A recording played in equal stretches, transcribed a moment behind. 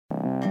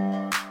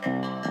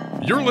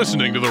You're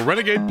listening to the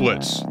Renegade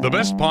Blitz, the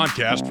best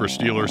podcast for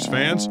Steelers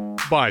fans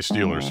by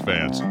Steelers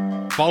fans.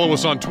 Follow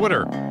us on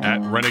Twitter at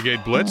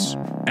Renegade Blitz,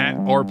 at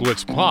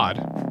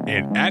RBlitzPod,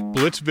 and at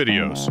Blitz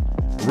Videos.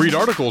 Read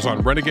articles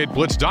on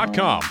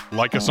RenegadeBlitz.com,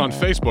 like us on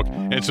Facebook,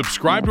 and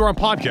subscribe to our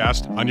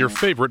podcast on your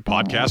favorite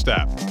podcast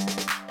app.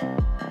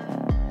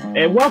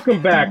 And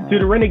welcome back to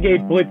the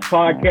Renegade Blitz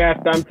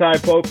podcast. I'm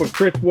Polk with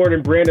Chris Ward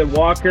and Brandon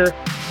Walker.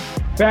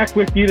 Back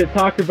with you to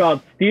talk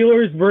about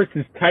Steelers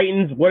versus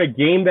Titans. What a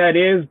game that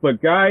is.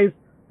 But guys,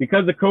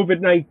 because of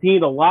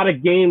COVID-19, a lot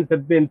of games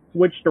have been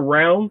switched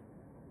around.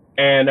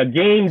 And a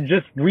game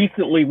just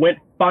recently went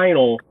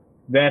final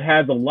that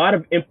has a lot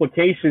of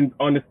implications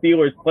on the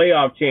Steelers'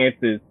 playoff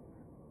chances.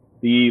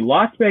 The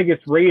Las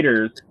Vegas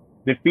Raiders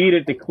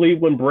defeated the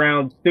Cleveland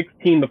Browns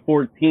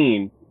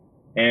 16-14.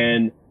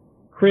 And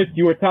Chris,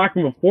 you were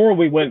talking before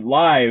we went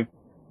live.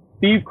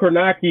 Steve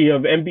Kornacki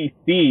of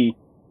NBC,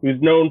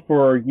 who's known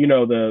for,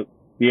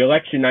 the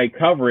election night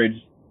coverage,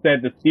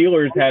 said the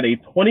Steelers had a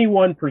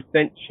 21%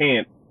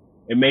 chance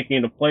in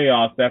making the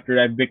playoffs after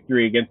that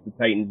victory against the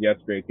Titans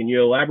yesterday. Can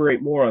you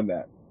elaborate more on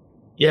that?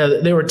 Yeah,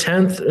 they were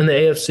 10th in the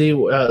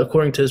AFC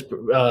according to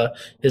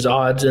his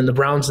odds, and the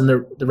Browns and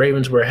the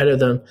Ravens were ahead of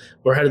them,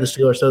 were ahead of the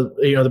Steelers. So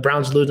the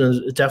Browns losing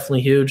is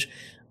definitely huge.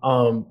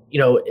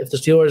 If the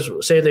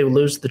Steelers say they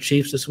lose to the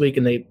Chiefs this week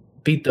and they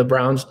beat the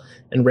Browns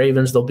and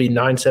Ravens, they'll be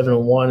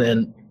 9-7-1.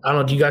 And I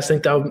don't know, do you guys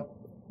think that would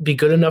be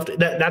good enough?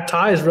 That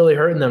tie is really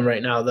hurting them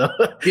right now, though.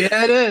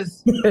 Yeah, it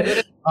is.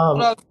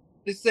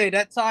 To say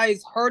that tie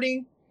is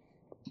hurting.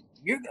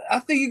 I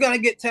think you got to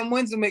get 10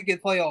 wins to make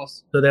it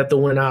playoffs. So they have to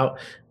win out.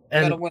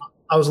 And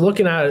I was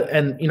looking at it,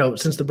 and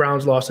since the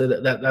Browns lost,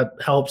 that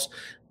helps.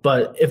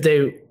 But if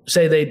they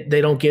say they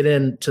don't get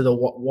into the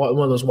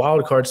one of those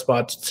wild card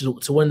spots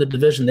to win the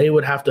division, they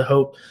would have to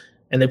hope.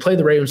 And they played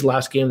the Ravens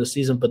last game of the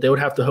season, but they would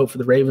have to hope for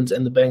the Ravens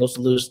and the Bengals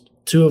to lose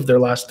 2 of their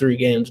last 3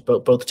 games,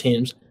 both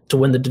teams, to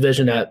win the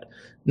division at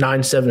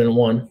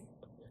 9-7-1,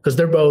 because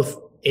they're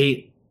both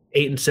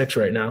 8-6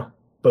 right now,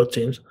 both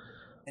teams.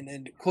 And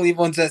then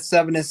Cleveland's at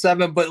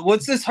 7-7. But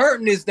what's this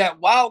hurting is that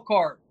wild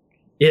card.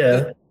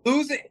 Yeah.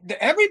 Losing,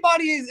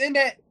 everybody is in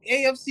that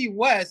AFC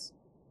West.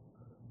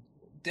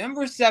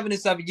 Denver's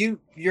 7-7.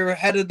 You're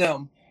ahead of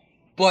them,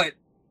 but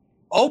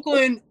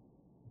Oakland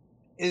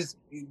is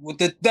with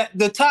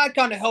the tie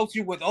kind of helps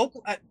you with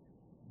Oakland.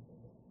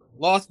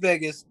 Las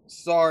Vegas,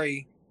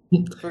 sorry,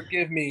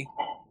 forgive me,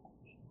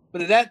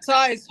 but that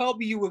tie is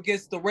helping you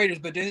against the Raiders,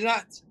 but they're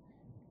not,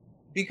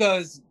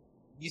 because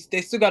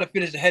they still got to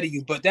finish ahead of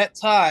you. But that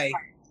tie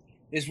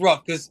is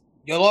rough because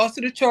you lost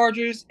to the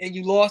Chargers and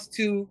you lost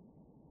to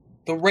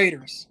the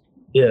Raiders.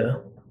 Yeah.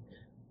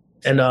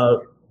 And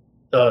so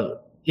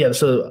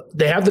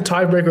they have the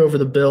tiebreaker over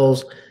the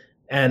Bills,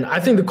 and I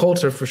think the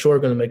Colts are for sure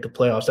going to make the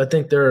playoffs. I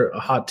think they're a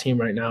hot team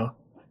right now.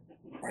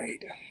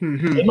 Right.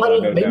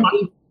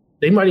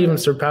 They might even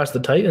surpass the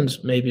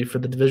Titans maybe for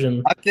the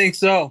division. I think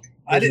so.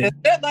 I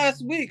said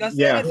last week. I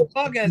said at the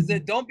podcast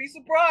that don't be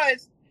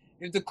surprised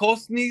if the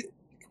Colts beat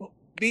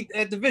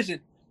that division.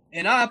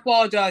 And I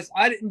apologize.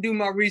 I didn't do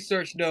my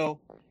research, though.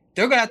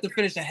 They're going to have to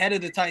finish ahead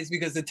of the Titans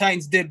because the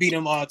Titans did beat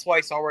them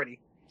twice already.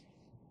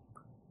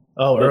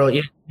 Oh, early.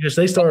 Yeah, because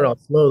they started off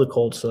slow, the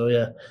Colts, so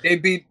yeah. They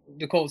beat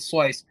the Colts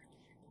twice.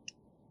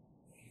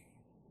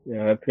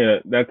 Yeah,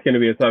 that's gonna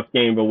be a tough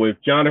game. But with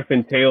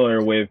Jonathan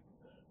Taylor, with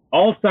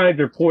all signs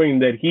are pointing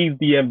that he's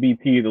the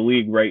MVP of the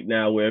league right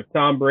now, with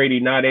Tom Brady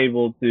not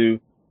able to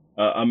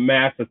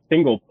amass a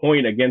single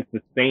point against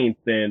the Saints,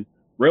 and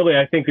really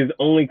I think his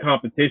only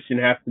competition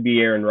has to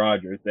be Aaron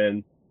Rodgers.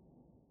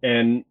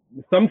 And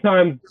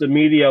sometimes the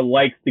media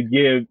likes to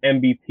give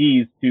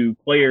MVPs to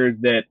players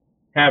that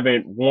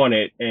haven't won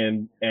it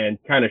and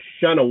kind of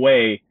shun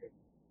away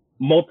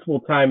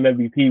multiple time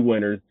MVP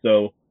winners.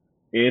 So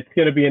it's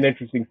going to be an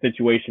interesting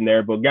situation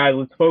there. But guys,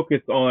 let's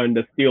focus on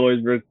the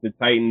Steelers versus the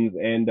Titans.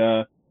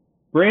 And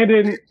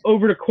Brandon,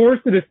 over the course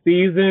of the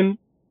season,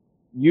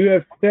 you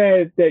have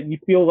said that you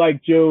feel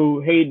like Joe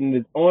Haden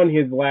is on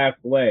his last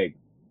leg,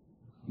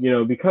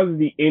 because of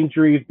the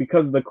injuries,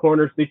 because of the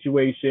corner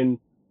situation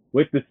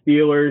with the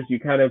Steelers. You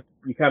kind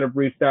of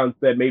reached out and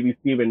said maybe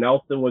Steven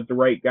Nelson was the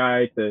right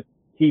guy to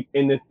keep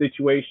in this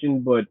situation.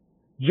 But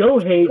Joe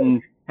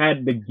Haden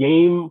had the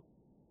game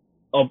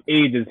of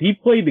ages. He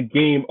played the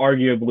game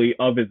arguably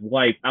of his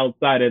life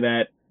outside of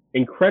that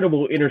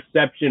incredible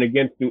interception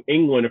against New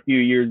England a few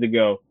years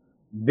ago.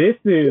 This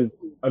is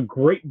a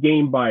great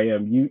game by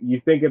him.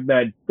 You think of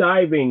that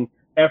diving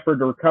effort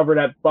to recover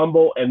that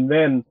fumble, and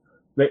then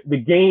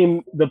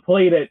the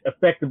play that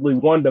effectively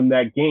won them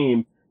that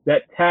game,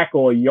 that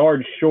tackle a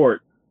yard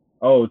short.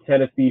 Oh,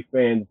 Tennessee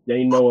fans,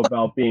 they know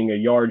about being a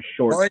yard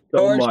short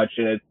so much,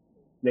 and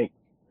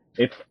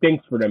it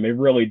stinks for them. It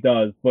really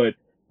does. But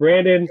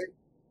Brandon,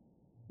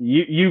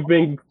 you've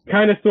been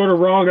kind of sort of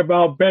wrong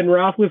about Ben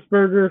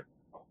Roethlisberger.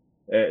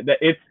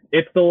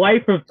 It's the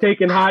life of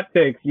taking hot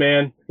takes,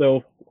 man.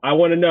 So I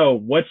want to know,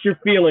 what's your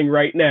feeling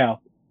right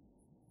now?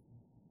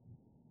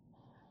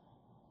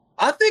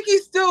 I think he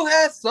still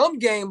has some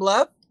game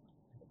left.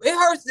 It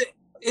hurts.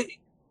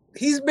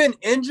 He's been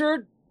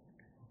injured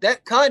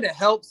that kind of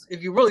helps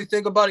if you really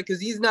think about it,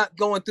 because he's not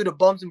going through the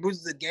bumps and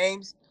bruises of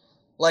games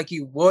like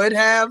he would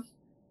have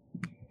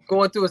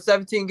going through a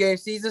 17-game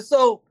season.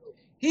 So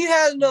he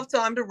had enough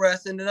time to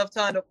rest and enough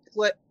time to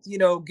play,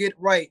 get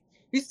right.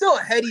 He's still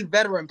a heady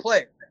veteran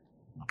player.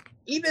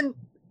 Even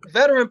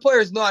veteran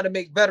players know how to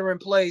make veteran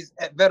plays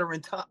at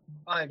veteran times,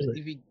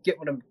 if you get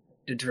what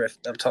the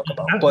drift I'm talking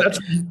about. But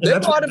they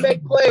know how to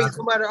make plays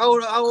no matter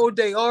how old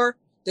they are.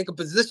 They can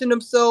position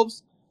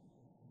themselves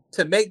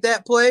to make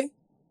that play.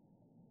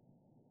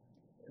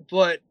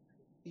 But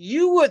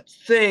you would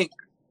think,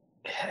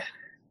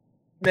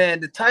 man,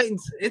 the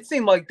Titans, it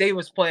seemed like they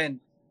was playing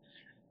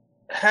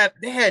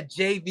they had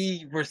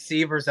JV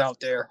receivers out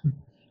there.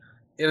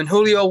 And when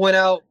Julio went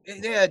out,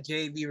 they had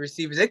JV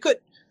receivers. They could.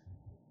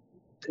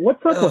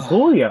 What's up with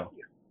Julio?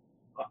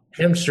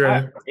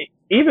 Hamstring.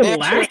 Even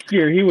last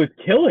year, he was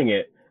killing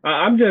it.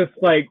 I'm just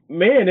like,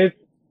 man,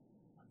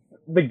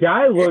 the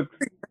guy looks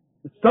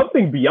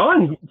something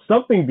beyond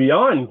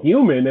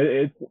human.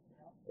 It's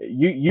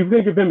you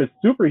think of him as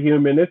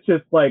superhuman. It's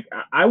just like,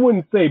 I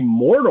wouldn't say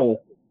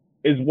mortal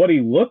is what he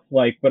looks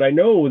like, but I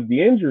know it was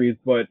the injuries.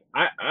 But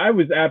I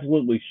was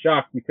absolutely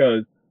shocked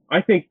because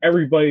I think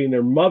everybody and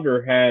their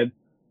mother had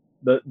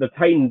the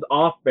Titans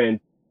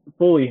offense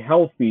fully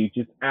healthy,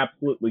 just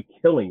absolutely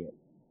killing it.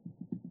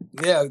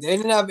 Yeah, they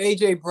didn't have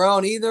AJ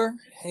Brown either.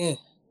 They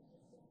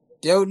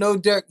don't know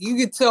Derek. You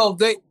could tell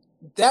that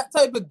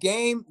type of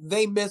game,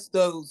 they missed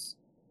those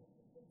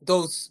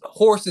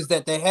horses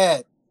that they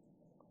had.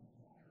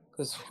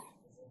 Because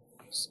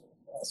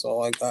that's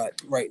all I got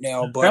right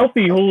now. But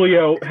healthy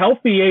Julio,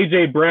 healthy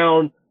AJ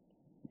Brown,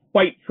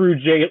 fight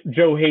through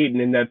Joe Haden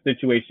in that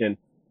situation.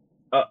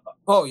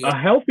 A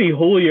healthy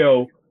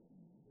Julio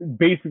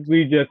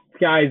basically just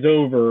skies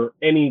over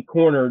any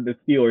corner the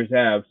Steelers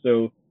have.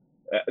 So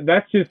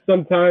that's just,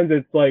 sometimes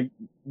it's like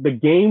the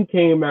game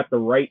came at the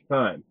right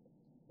time.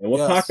 And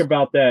we'll talk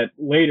about that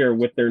later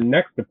with their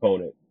next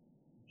opponent.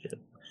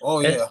 Oh,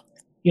 yeah.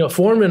 And,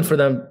 Foreman for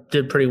them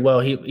did pretty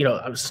well.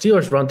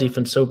 Steelers run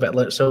defense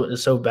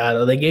is so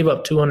bad. They gave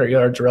up 200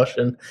 yards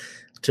rushing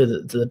to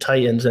the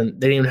Titans, and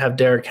they didn't even have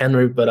Derrick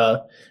Henry.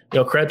 But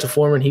credit to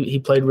Foreman, he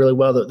played really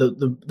well.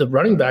 The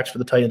running backs for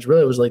the Titans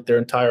really was like their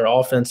entire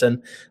offense.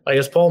 And like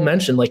as Paul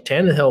mentioned, like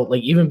Tannehill,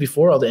 like even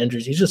before all the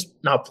injuries, he's just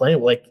not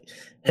playing. Like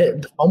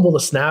fumble the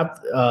snap,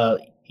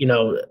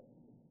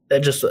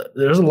 there's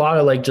a lot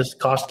of like just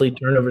costly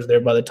turnovers there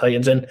by the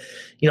Titans. And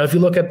if you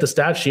look at the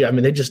stat sheet, I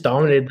mean, they just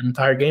dominated the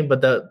entire game.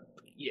 But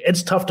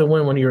it's tough to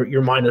win when you're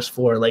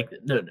 -4. Like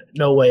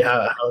no way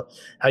how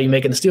you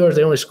make it. The Steelers,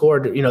 they only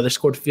scored they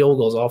scored field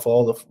goals off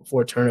all the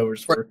 4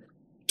 turnovers for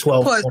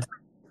 12.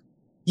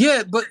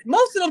 Yeah, but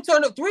most of them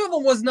turnovers, 3 of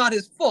them was not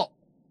his fault.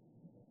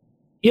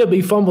 Yeah, but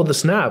he fumbled the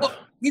snap. Well,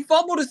 he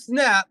fumbled the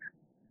snap.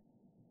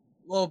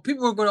 Well,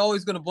 people are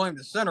always going to blame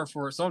the center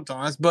for it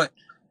sometimes, but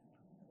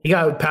he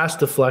got pass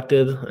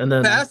deflected, and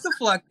then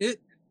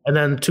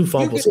 2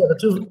 fumbles. The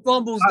 2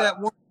 fumbles that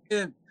weren't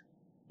him.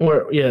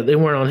 They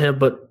weren't on him,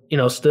 but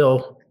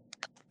still,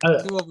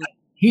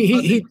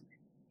 he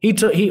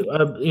took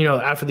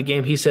after the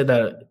game he said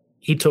that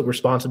he took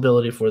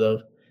responsibility for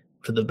the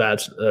bad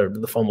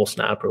the fumble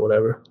snap or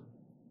whatever.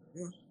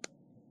 Yeah.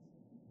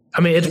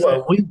 I mean, it's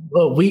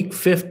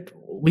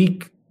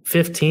week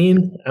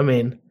 15. I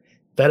mean,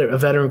 a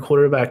veteran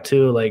quarterback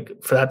too.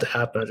 Like for that to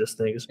happen, I just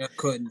think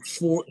couldn't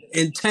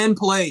in 10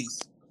 plays.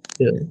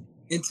 Yeah.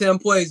 In 10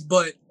 plays,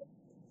 but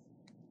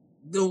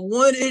the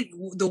one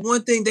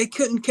thing they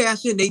couldn't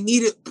cash in, they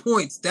needed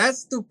points.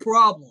 That's the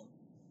problem.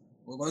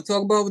 We're going to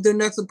talk about with their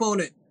next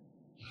opponent.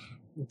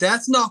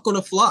 That's not going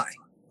to fly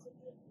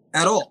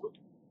at all.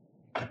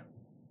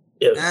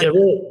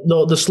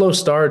 The slow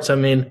starts. I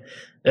mean,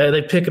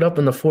 they pick it up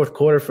in the fourth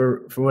quarter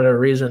for whatever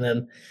reason,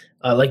 and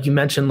like you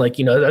mentioned,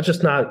 that's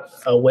just not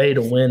a way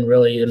to win,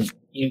 really. And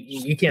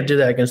you can't do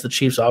that against the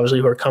Chiefs,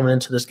 obviously, who are coming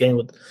into this game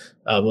with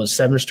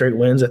 7 straight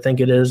wins, I think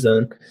it is.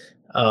 And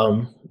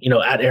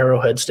at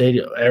Arrowhead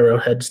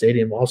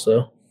Stadium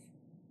also.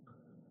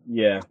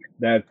 Yeah,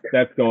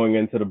 that's going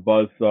into the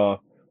buzzsaw.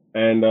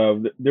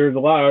 And there's a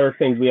lot of other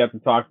things we have to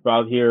talk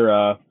about here.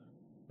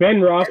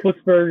 Ben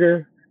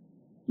Roethlisberger,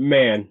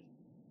 man.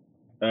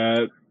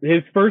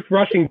 His first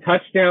rushing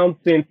touchdown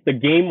since the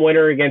game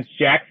winner against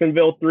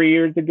Jacksonville 3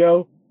 years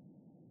ago.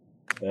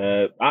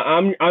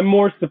 I'm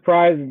more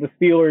surprised that the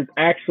Steelers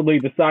actually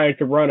decided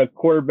to run a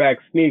quarterback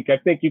sneak. I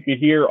think you could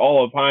hear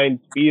all of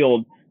Heinz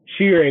Field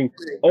cheering,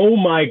 "Oh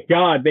my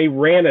God, they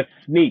ran a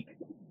sneak."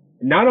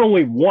 Not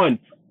only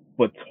once,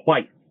 but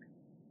twice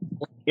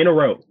in a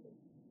row.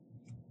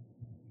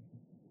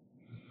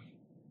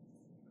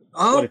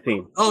 What a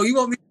team. Oh, you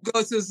want me to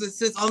go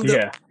since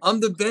I'm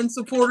the Ben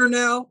supporter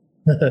now?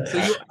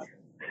 So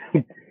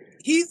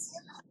he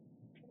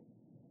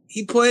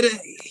played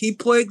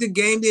the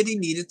game that he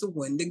needed to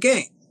win the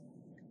game.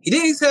 He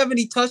didn't have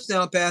any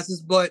touchdown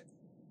passes, but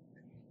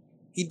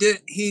he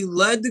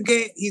led the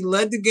game. He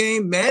led the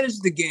game,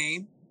 managed the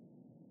game,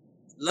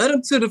 led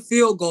them to the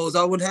field goals.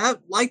 I would have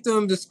liked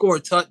them to score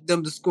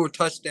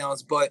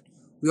touchdowns, but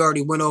we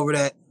already went over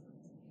that.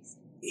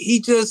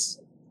 He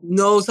just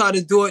knows how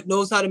to do it,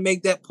 knows how to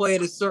make that play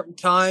at a certain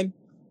time.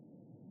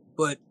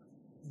 But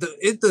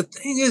the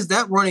thing is,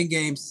 that running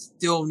game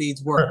still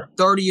needs work.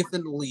 30th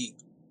in the league.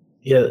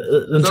 Yeah,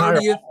 the entire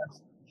 30th.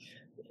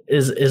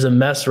 Is a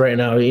mess right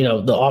now.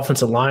 The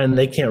offensive line,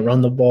 they can't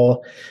run the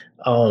ball.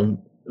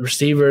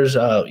 Receivers,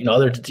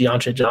 other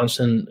Deontay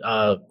Johnson,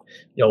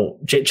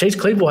 Chase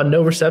Claypool had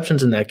no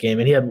receptions in that game,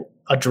 and he had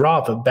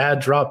a bad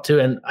drop too.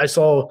 And I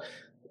saw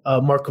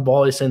Mark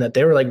Cabali saying that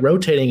they were like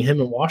rotating him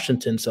in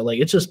Washington. So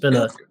like it's been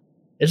a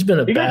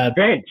he bad got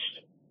benched.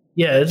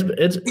 Yeah,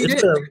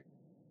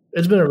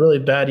 it's been a really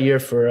bad year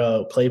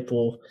for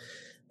Claypool.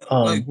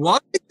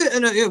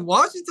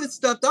 Washington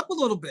stepped up a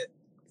little bit.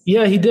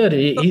 Yeah, he did.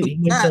 I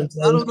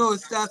don't know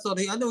his stats on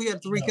it. I know he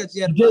had 3 catches.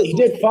 He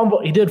did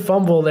fumble. He did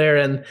fumble there,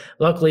 and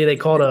luckily they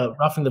called a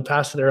roughing the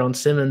passer there on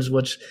Simmons,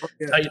 which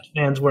Titans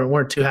fans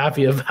weren't too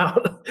happy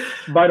about.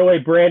 By the way,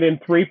 Brandon,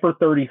 3 for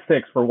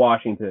 36 for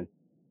Washington.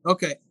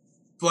 Okay,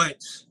 but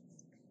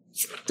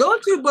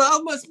don't you? But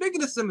I'm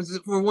speaking of Simmons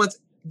for once.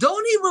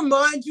 Don't he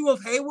remind you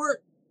of Hayward?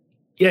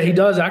 Yeah, he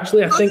does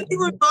actually. I think he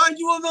remind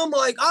you of him.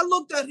 Like I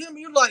looked at him, and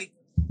you're like,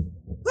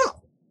 huh.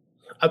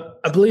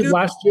 I believe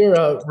last year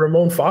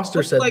Ramon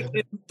Foster said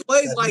it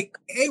plays like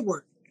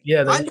Hayward.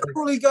 Yeah, I never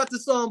really got to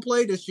saw him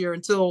play this year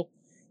until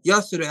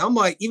yesterday. I'm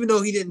like, even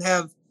though he didn't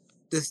have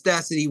the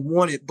stats that he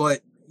wanted, but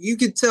you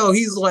could tell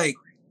he's going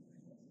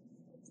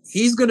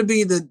to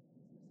be the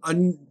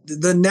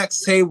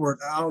next Hayward.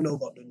 I don't know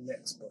about the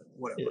next, but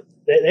whatever.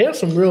 They have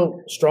some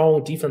real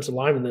strong defensive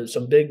linemen. There's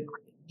some big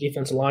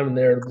defensive linemen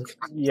there.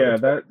 Yeah,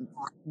 that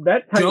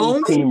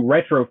Titans team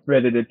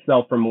retrofitted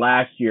itself from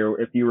last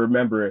year, if you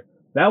remember it.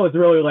 That was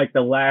really like the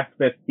last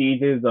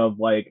vestiges of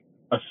like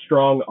a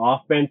strong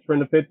offense from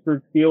the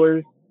Pittsburgh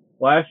Steelers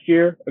last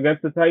year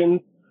against the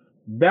Titans.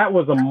 That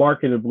was a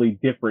markedly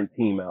different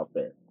team out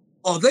there.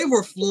 Oh, they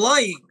were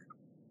flying.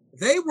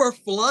 They were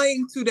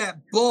flying to that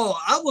ball.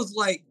 I was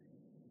like,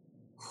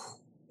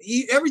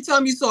 every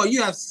time you saw,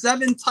 you have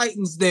 7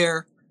 Titans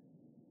there.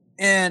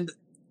 And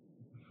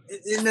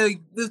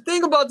the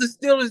thing about the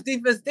Steelers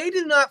defense, they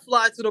did not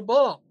fly to the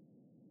ball.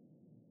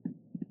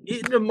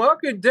 The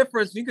market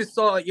difference, you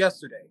saw it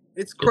yesterday.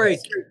 It's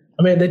crazy.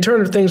 I mean, they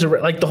turned things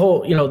around. Like the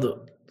whole,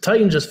 the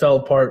Titans just fell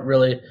apart,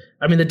 really.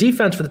 I mean, the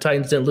defense for the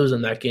Titans didn't lose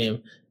in that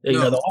game.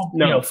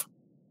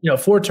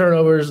 4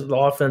 turnovers, the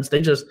offense,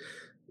 they just,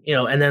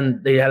 and then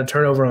they had a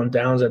turnover on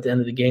downs at the end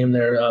of the game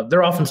there.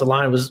 Their offensive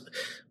line was,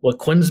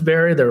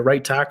 Quinsbury, their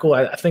right tackle.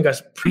 I think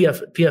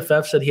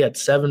PFF said he had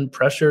 7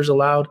 pressures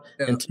allowed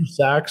and 2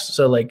 sacks.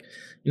 So,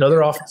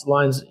 their offensive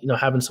line's,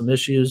 having some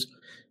issues.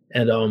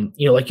 And,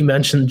 like you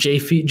mentioned,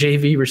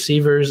 JV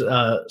receivers.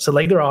 So,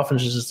 their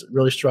offense is just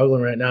really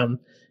struggling right now.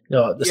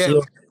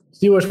 The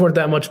Steelers weren't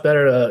that much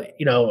better.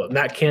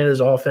 Matt Canada's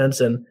offense.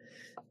 And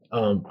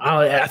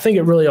I think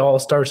it really all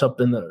starts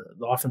up in the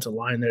offensive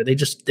line there. They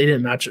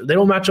didn't match up. They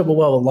don't match up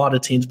well with a lot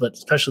of teams, but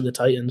especially the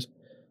Titans.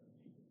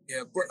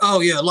 Yeah. Oh,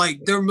 yeah.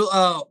 Like, they're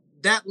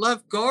that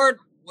left guard,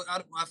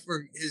 I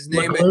forget his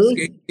name.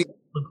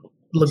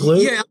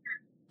 LeGlue?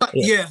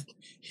 Yeah.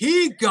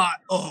 He got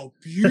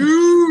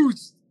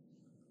abused.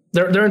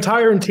 Their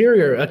entire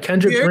interior,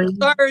 Kendrick Green,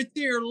 entire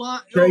interior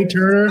line. Trey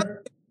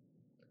Turner.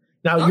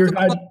 Now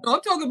I'm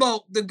talking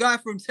about the guy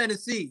from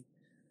Tennessee,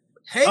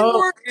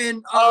 Hayward,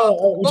 and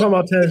we're talking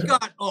about Tennessee.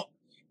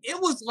 It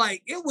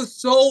was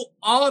so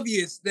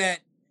obvious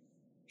that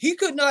he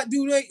could not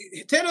do that.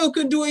 Tannehill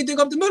couldn't do anything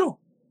up the middle.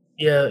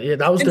 Yeah,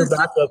 that was their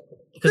backup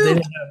because they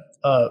didn't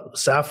have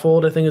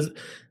Saffold, I think is.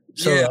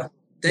 So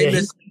they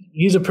missed.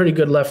 He's a pretty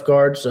good left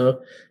guard,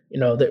 so they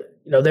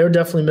were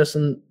definitely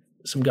missing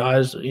some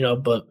guys,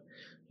 but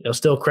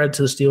still credit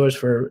to the Steelers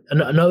for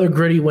another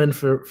gritty win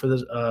for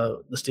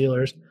the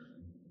Steelers.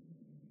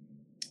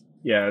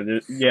 Yeah,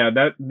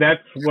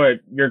 that's what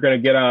you're going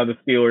to get out of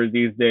the Steelers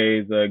these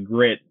days,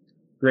 grit.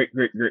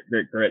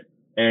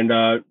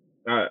 And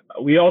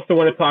we also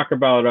want to talk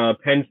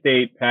about Penn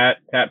State, Pat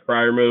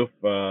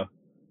Freiermuth.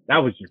 That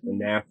was just a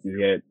nasty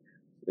hit.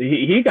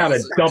 He got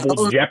a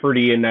double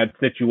jeopardy in that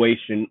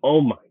situation. Oh,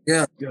 my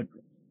goodness.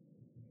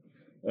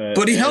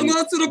 But he hung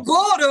on to the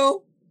ball,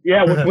 though.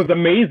 Yeah, which was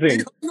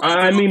amazing.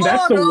 I mean,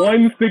 that's the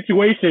one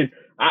situation.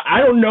 I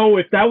don't know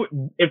if that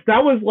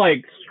was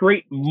like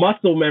straight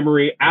muscle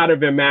memory out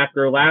of him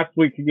after last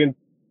week against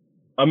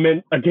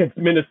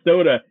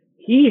Minnesota.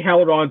 He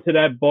held on to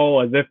that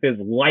ball as if his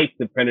life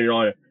depended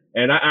on it.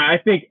 And I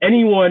think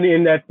anyone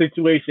in that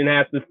situation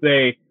has to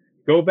say,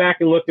 go back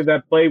and look at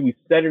that play. We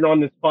said it on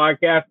this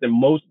podcast, and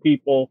most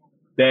people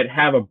that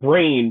have a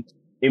brain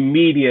in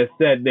media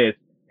said this.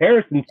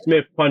 Harrison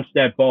Smith punched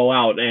that ball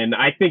out, and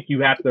I think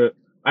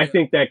I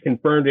think that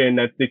confirmed it in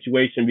that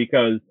situation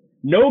because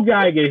no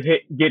guy gets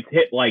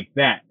hit like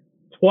that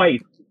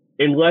twice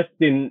in less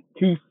than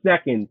 2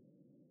 seconds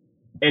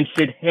and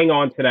should hang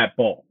on to that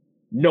ball.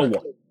 No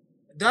one.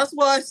 That's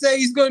why I say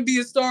he's going to be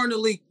a star in the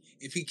league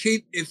if he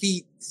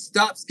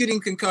stops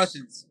getting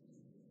concussions.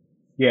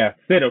 Yeah,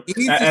 sit him.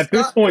 At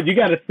this point, you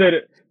got to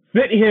sit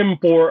him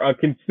for a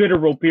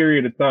considerable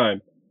period of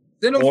time.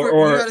 Sit him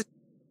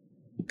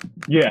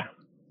yeah.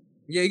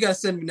 Yeah, you got to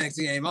send him next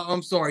game.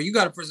 I'm sorry. You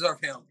got to preserve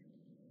him.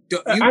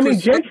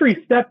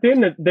 Gentry stepped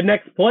in the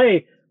next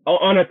play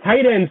on a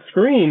tight end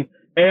screen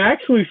and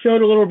actually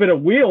showed a little bit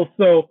of wheel.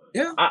 So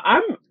yeah.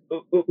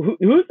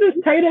 Who's this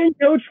tight end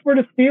coach for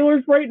the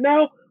Steelers right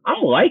now?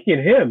 I'm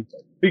liking him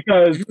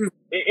because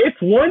it's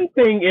one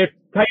thing if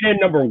tight end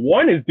number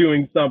 1 is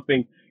doing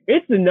something.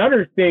 It's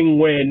another thing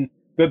when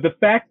the de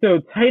facto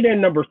tight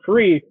end number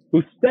 3,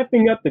 who's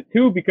stepping up to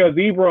 2 because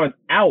Ebron's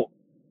out,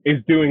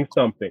 is doing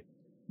something.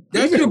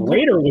 Even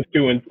Raider was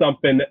doing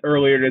something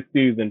earlier this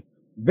season.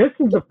 This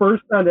is the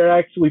first time that I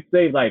actually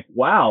say, like,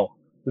 wow,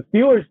 the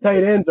Steelers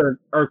tight ends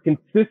are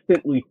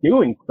consistently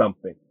doing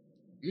something.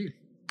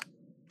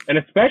 And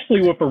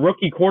especially with a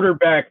rookie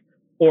quarterback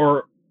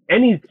or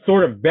any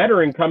sort of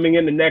veteran coming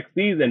in the next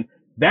season,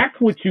 that's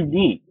what you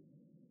need.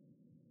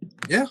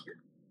 Yeah.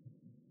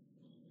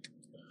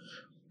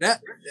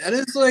 That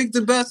is like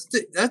the best.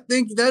 I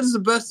think that is the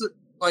best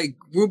like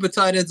group of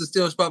tight ends the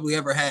Steelers probably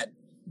ever had.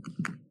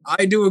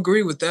 I do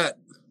agree with that.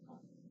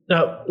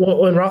 Now,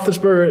 when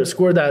Roethlisberger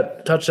scored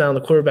that touchdown,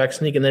 the quarterback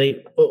sneak, and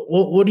then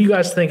what do you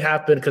guys think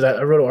happened? Because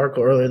I wrote an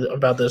article earlier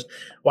about this.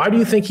 Why do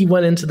you think he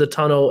went into the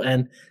tunnel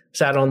and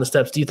sat on the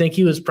steps? Do you think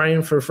he was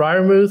praying for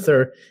Freiermuth,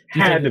 or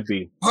had to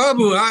be?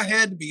 Probably, I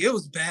had to be. It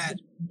was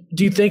bad.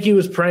 Do you think he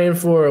was praying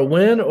for a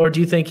win, or do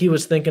you think he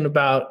was thinking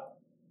about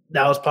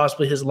that was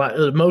possibly his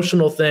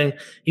emotional thing?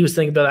 He was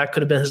thinking about that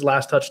could have been his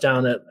last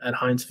touchdown at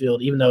Heinz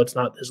Field, even though it's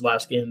not his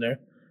last game there.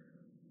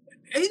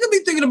 He's gonna be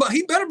thinking about.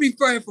 He better be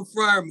praying for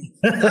Freiermuth.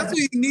 That's what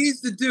he needs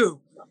to do.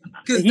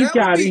 He's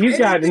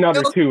got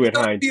another 2 at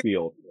Heinz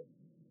Field.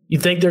 You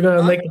think they're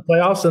gonna make the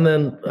playoffs and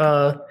then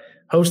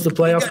host the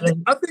playoffs?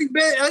 I think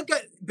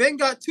Ben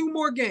got 2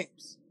 more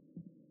games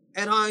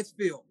at Heinz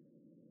Field.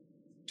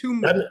 2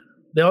 more.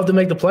 They'll have to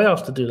make the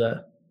playoffs to do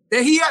that.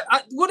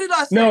 What did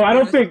I say? No, I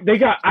don't think they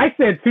got. I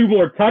said 2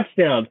 more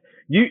touchdowns.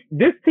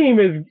 This team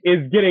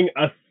is getting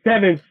a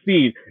 7th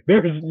seed.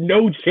 There's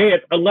no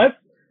chance unless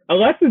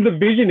the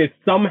division is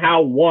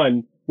somehow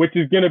won, which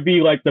is going to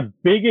be like the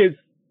biggest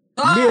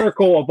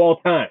miracle of all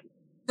time.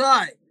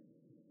 Right.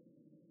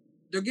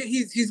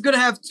 He's going to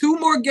have 2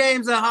 more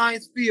games at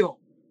Heinz Field.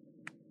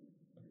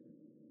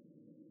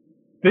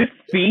 This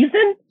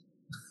season?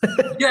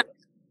 Yeah.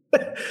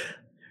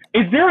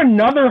 Is there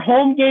another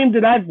home game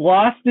that I've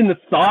lost in the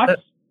sauce?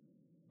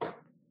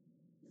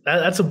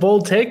 That's a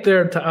bold take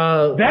there.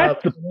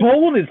 That's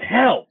bold as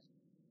hell.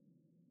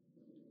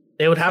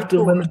 They would have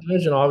to win the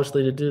division,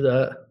 obviously, to do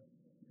that.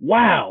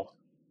 Wow.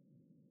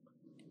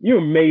 You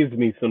amaze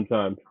me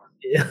sometimes.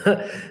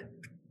 Yeah.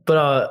 But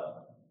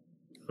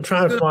I'm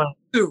trying to find.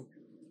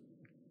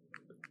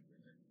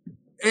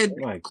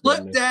 And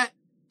clip that,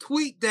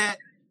 tweet that,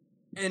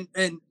 and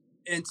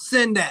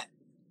send that.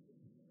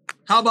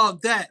 How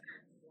about that?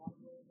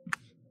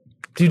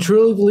 Do you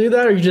truly believe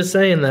that, or are you just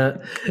saying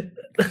that?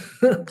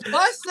 If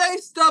I say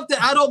stuff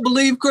that I don't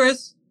believe,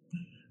 Chris.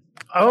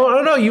 Oh, I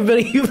don't know.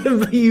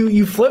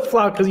 You flip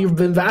flop because you've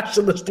been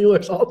bashing the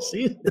Steelers all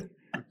season.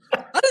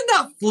 I did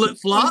not flip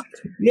flop.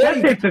 Yeah,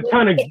 that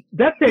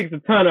takes a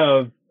ton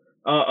of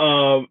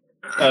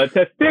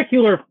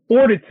testicular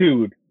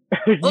fortitude.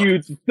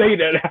 You say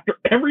that after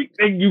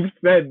everything you've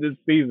said this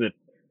season.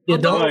 You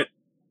don't.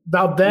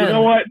 About Ben. You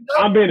know what?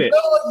 I'm in it.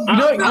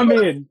 I'm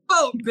in.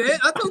 Oh, Ben.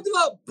 I talked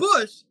about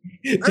Bush.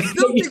 I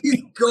still think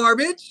he's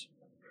garbage.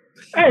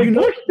 Hey,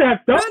 Bush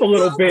stepped up a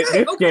little bit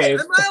this game.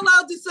 Am I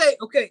allowed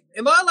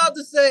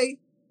to say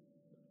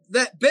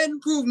that Ben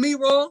proved me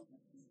wrong?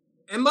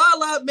 Am I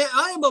allowed, man?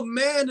 I am a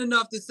man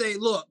enough to say,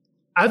 look.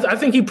 I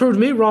think he proved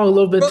me wrong a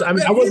little bit. I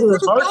mean, I wasn't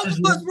as harsh as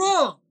you.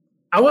 Wrong.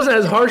 I wasn't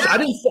as harsh. I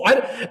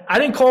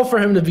didn't call for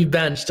him to be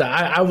benched.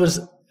 I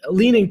was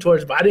leaning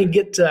towards, but I didn't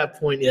get to that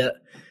point yet.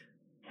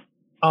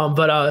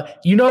 But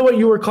you know what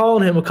you were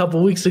calling him a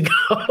couple weeks ago?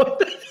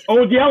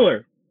 Old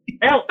Yeller.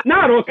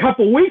 Not a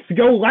couple weeks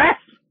ago.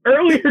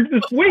 Earlier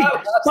this week,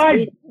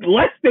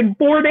 less than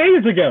 4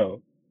 days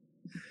ago.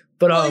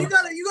 But you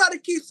gotta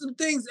keep some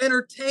things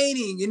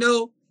entertaining. You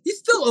know, he's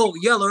still Old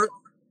Yeller.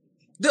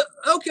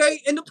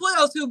 In the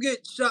playoffs he'll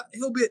get shot.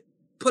 He'll get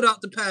put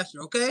out the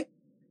pasture. Okay.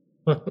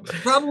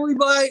 Probably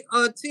by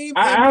a team.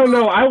 I don't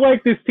know. I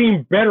like this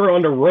team better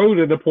on the road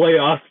in the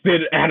playoffs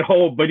than at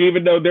home. But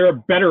even though they're a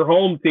better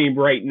home team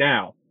right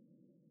now,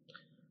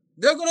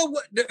 they're gonna.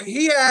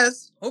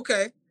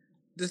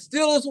 The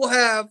Steelers will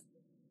have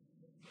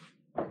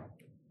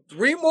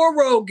 3 more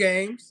road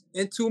games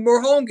and 2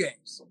 more home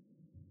games.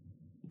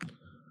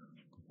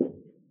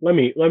 Let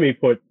me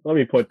put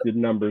the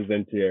numbers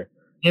into here.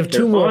 You have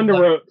 2 more on the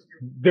road.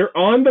 They're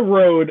on the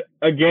road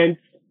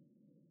against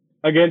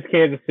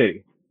Kansas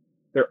City.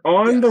 They're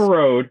on the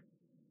road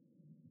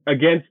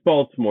against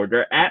Baltimore.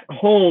 They're at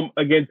home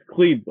against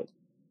Cleveland.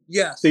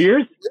 Yes.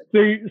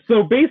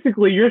 So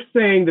basically you're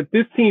saying that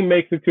this team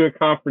makes it to a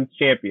conference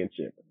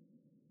championship.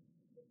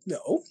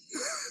 No.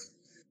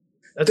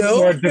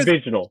 Or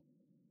divisional.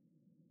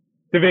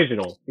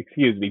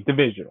 Excuse me.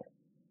 Divisional.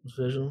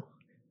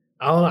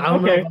 I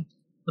don't know.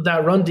 With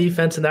that run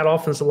defense and that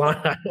offensive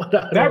line.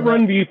 That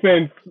run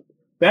defense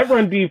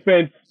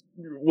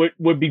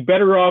would be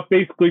better off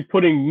basically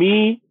putting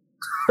me,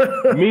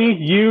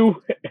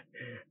 you,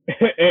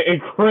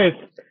 and Chris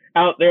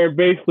out there and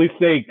basically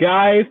say,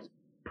 guys,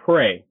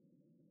 pray.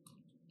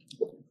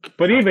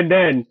 But even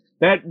then,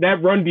 that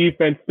run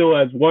defense still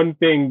has one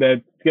thing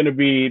that's going to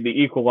be the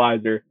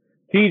equalizer: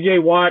 T.J.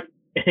 Watt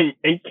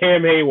and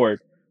Cam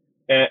Hayward.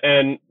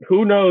 And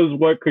who knows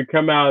what could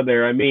come out of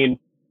there. I mean,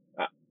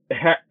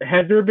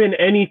 has there been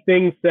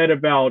anything said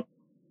about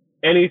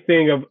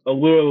anything of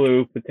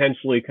Alualu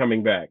potentially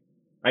coming back?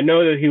 I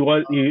know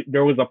that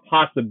there was a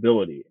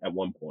possibility at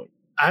one point.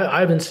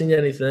 I haven't seen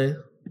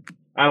anything.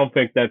 I don't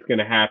think that's going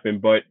to happen.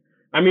 But,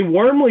 I mean,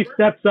 Wormley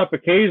steps up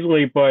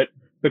occasionally, but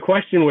the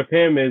question with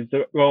him is,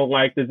 well,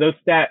 like, do those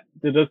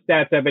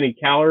stats have any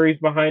calories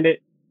behind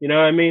it? You know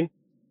what I mean?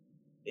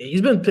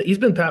 He's been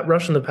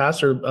rushing the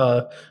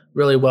passer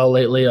really well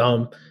lately.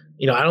 I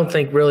don't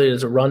think really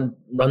as a run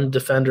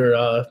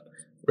defender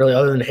really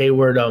other than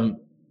Hayward.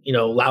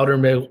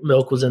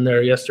 Loudermilk was in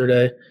there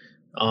yesterday.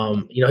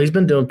 He's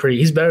been doing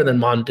he's better than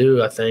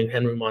Mondu, I think.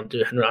 Henry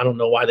Mondu. I don't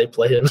know why they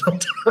play him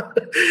sometimes.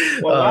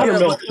 Well,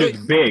 Loudermilk's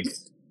just big.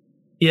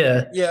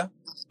 Yeah. Yeah.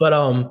 But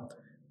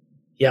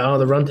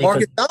the run defense.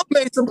 Marcus Allen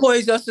made some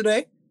plays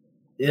yesterday.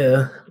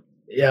 Yeah.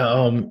 Yeah.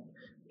 I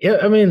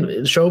mean,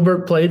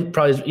 Schobert played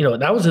probably,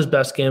 that was his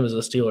best game as a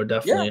Steeler,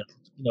 definitely.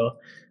 Yeah.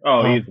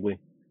 Easily.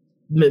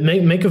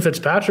 Minka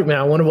Fitzpatrick, man,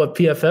 I wonder what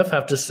PFF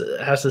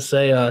has to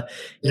say.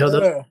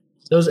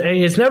 Those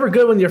it's never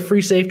good when your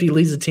free safety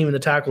leads the team in the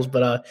tackles,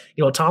 but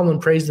Tomlin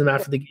praised him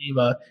after the game.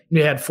 He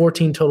had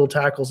 14 total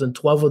tackles and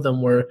 12 of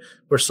them were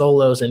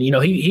solos, and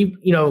he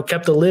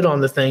kept the lid on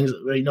the things.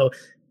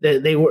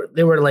 They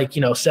were like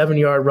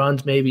 7-yard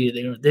runs, maybe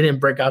they didn't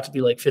break out to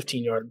be like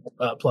 15-yard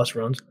plus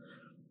runs.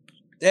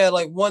 They had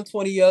like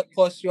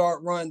 120+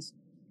 yard runs.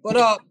 But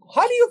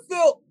how do you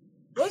feel?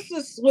 Let's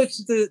just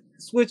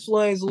switch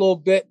lanes a little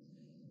bit,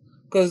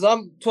 because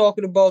I'm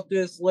talking about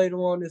this later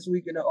on this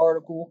week in an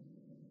article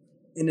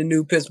in the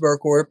new Pittsburgh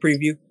Quarter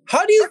preview.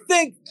 How do you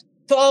think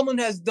Tomlin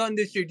has done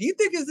this year? Do you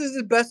think this is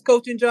his best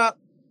coaching job?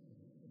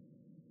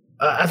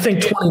 I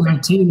think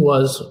 2019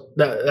 was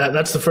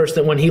that's the first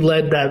thing when he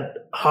led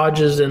that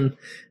Hodges and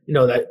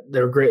that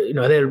they're great.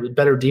 They had a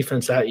better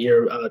defense that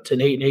year to an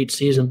 8-8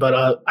 season.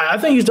 But I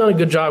think he's done a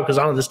good job because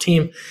on this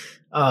team,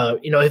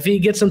 if he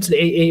gets them to the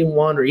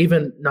 8-1 or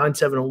even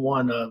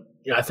 9-7-1,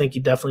 I think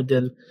he definitely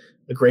did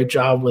a great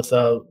job with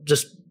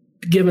just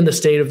given the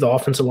state of the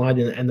offensive line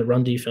and the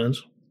run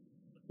defense.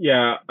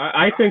 Yeah,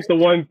 I think the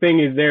one thing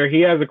is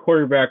he has a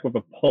quarterback with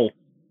a pulse.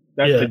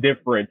 That's the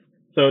difference.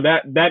 So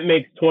that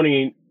makes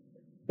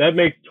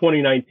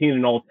 2019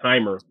 an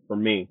all-timer for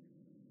me.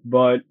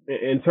 But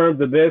in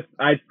terms of this,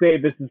 I'd say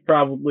this is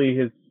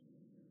probably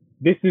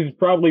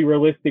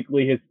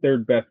realistically his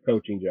third best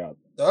coaching job.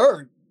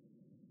 Third?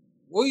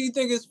 What do you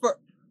think is first?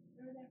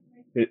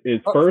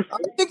 His first? I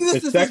think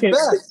this is second,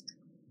 his best.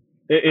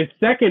 His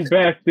second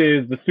best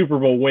is the Super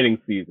Bowl winning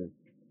season.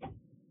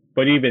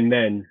 But even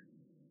then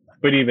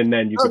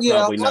you could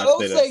probably not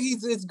say that.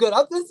 It's good.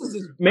 This is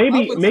his,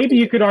 maybe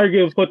you could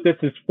argue put this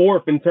as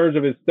fourth in terms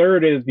of his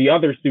third is the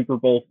other Super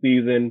Bowl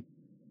season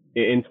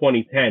in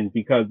 2010,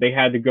 because they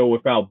had to go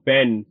without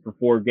Ben for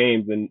 4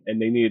 games and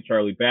they needed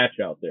Charlie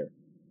Batch out there.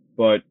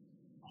 But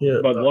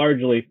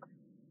largely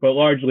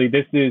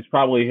this is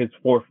probably his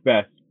fourth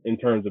best in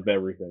terms of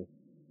everything.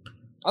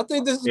 I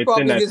think this is it's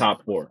probably in that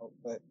top 4.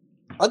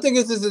 I think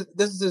this is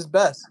his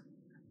best.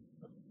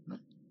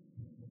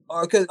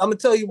 Because I'm gonna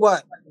tell you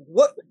what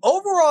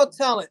overall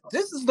talent.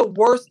 This is the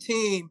worst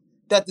team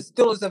that the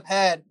Steelers have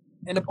had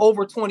in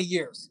over 20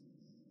 years.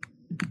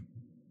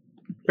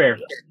 Fair.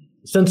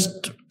 Since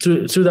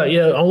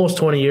almost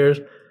 20 years.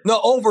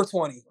 No, over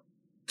 20.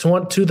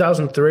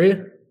 2003.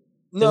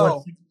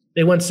 No,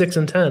 they went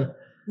 6-10.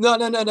 No.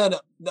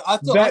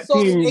 That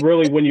team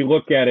really, when you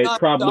look at it,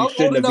 probably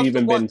shouldn't have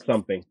even been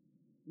something.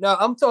 No,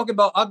 I'm talking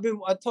about. I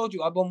told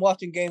you, I've been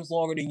watching games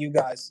longer than you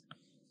guys.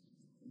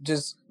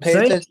 Just pay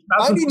attention.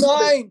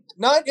 98,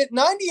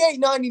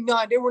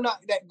 99, they were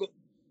not that good.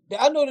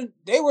 I know that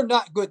they were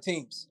not good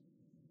teams.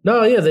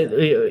 No, yeah, they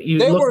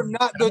were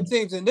not good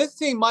teams, and this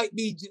team might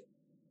be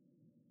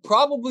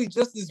probably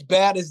just as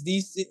bad as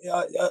these,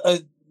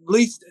 at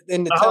least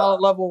in the talent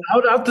level. I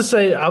would have to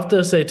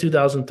say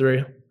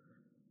 2003.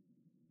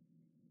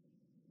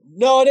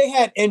 No, they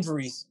had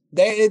injuries.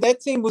 That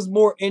team was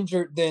more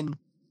injured than.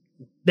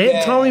 They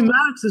had Tommy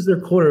Maddox as their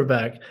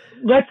quarterback.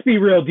 Let's be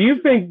real.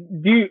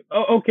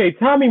 Okay,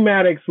 Tommy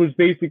Maddox was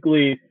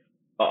basically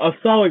a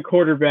solid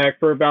quarterback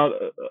for about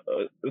a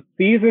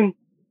season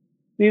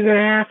and a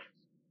half.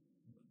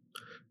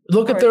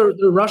 Look at their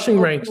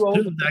rushing ranks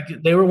too.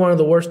 They were one of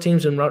the worst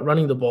teams in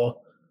running the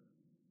ball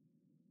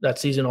that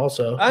season.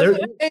 Also, their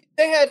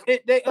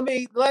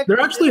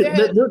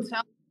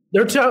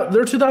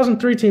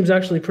 2003 team's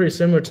actually pretty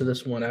similar to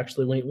this one.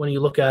 Actually, when you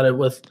look at it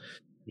with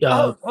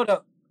hold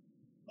up.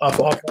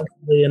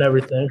 Offensively and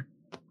everything.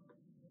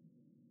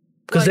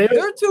 Because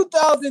their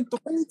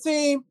 2003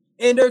 team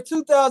and their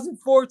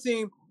 2004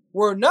 team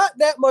were not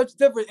that much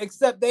different,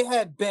 except they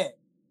had Ben.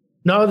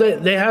 No,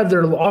 they had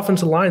their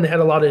offensive line. They had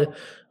a lot of,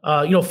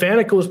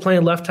 Faneca was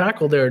playing left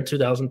tackle there in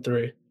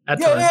 2003.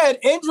 They had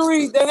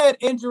injuries. They had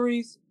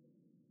injuries,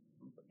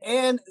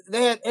 and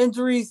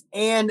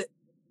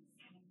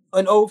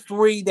in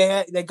 03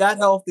 they got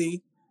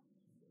healthy,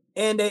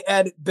 and they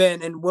added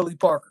Ben and Willie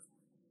Parker.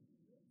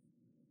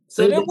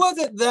 So there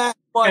wasn't that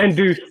much. And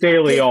Deuce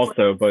Staley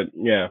also, but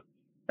yeah,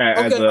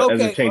 as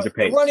a change of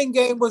pace. The running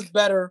game was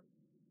better.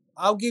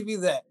 I'll give you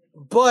that.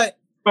 But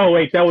oh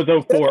wait, that was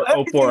 04.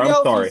 I'm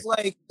sorry.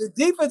 The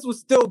defense was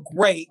still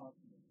great.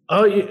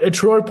 Oh,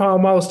 Troy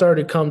Polamalu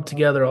started to come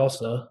together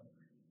also.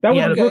 That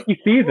was a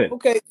rookie season.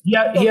 Okay.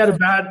 Yeah,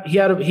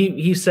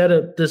 he said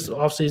it this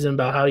offseason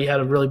about how he had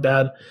a really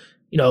bad,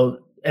 and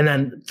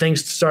then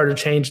things started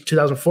to change in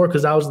 2004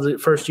 because that was the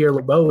first year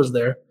LeBeau was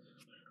there.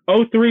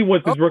 03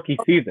 was his rookie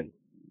season.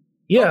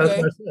 Yeah, that's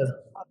what I said.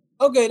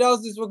 Okay, that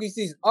was his rookie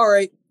season. All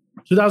right.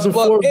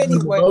 2004.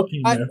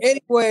 But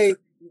anyway,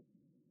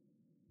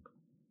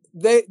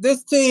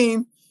 this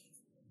team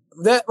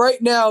that right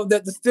now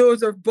that the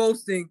Steelers are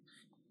boasting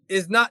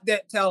is not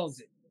that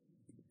talented.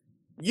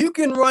 You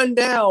can run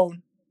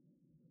down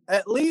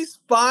at least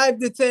 5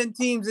 to 10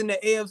 teams in the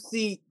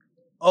AFC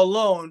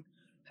alone.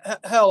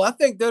 Hell, I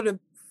think they're the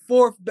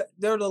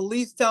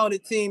least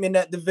talented team in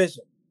that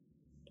division.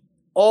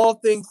 All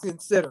things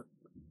considered.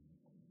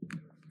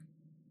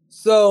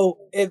 So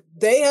if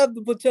they have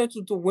the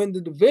potential to win the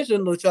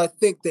division, which I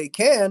think they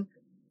can,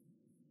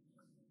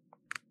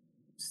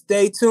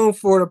 stay tuned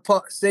for our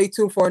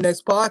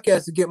next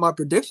podcast to get my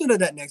prediction of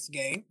that next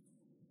game.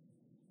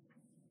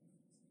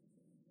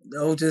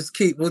 We'll just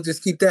keep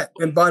that.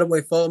 And by the way,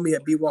 follow me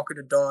at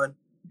BWalkerTheDawn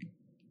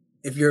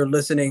if you're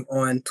listening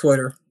on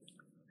Twitter.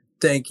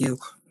 Thank you.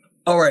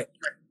 All right,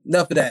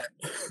 enough of that.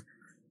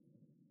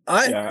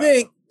 I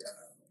think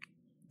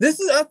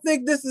this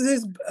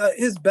is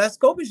his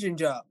best coaching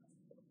job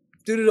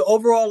due to the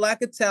overall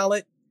lack of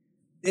talent.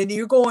 And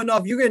you're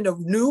getting a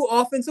new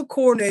offensive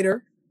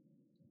coordinator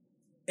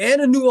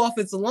and a new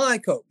offensive line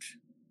coach.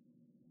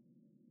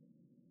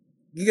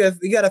 You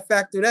got to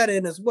factor that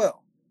in as well.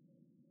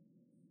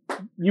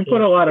 You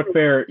put a lot of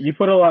fair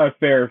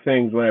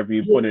things whenever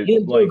you put it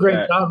did like do a great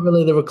that. job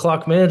really there with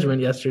clock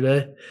management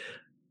yesterday.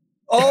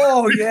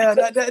 Oh yeah,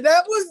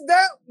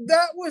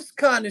 that was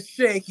kind of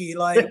shaky.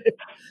 Like,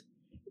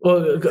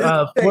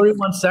 well,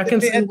 41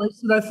 seconds he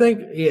wasted, I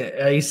think.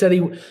 Yeah, he said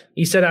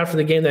after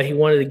the game that he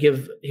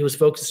was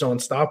focused on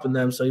stopping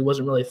them, so he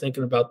wasn't really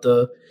thinking about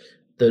the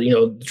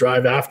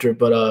drive after.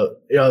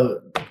 But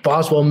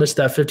Boswell missed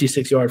that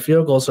 56-yard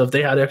field goal, so if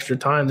they had extra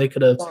time, they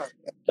could have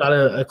got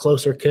a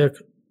closer kick.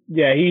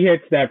 Yeah, he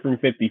hits that from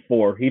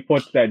 54. He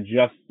puts that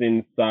just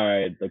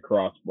inside the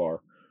crossbar.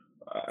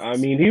 I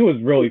mean, he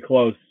was really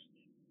close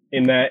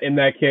in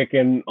that kick.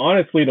 And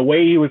honestly, the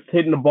way he was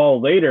hitting the ball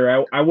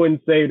later, I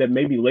wouldn't say that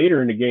maybe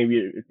later in the game,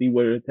 if he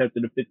would have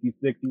attempted a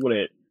 56, he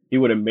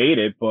would have made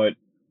it. But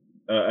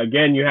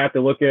again, you have to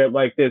look at it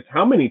like this: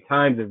 how many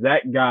times has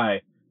that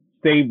guy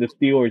saved the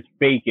Steelers'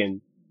 bacon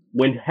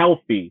when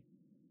healthy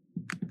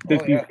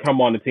since he's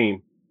come on the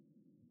team?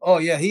 Oh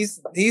yeah,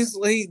 he's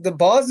the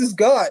Boz is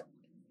God.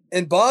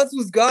 And Boz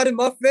was God in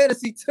my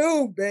fantasy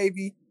too,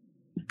 baby.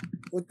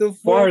 As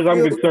far as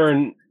I'm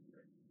concerned,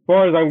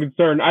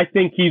 I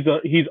think he's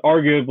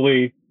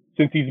arguably,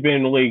 since he's been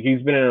in the league,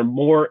 he's been a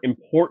more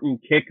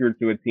important kicker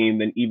to a team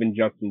than even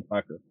Justin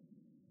Tucker.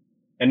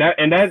 And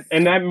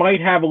that might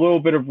have a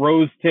little bit of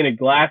rose-tinted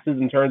glasses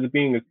in terms of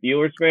being a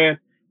Steelers fan.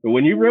 But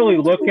when you really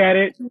look at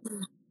it,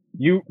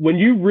 when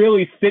you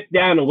really sit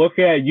down and look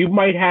at it, you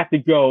might have to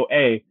go,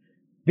 hey,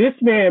 this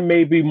man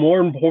may be more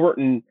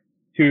important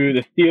to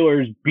the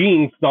Steelers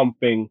being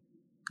something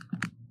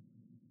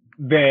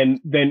than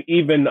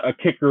even a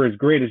kicker as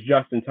great as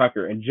Justin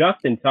Tucker. And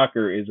Justin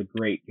Tucker is a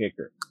great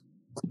kicker.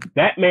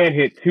 That man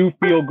hit 2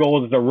 field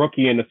goals as a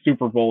rookie in the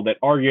Super Bowl that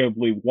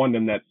arguably won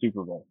them that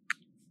Super Bowl.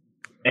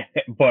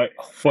 but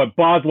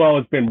Boswell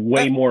has been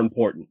way more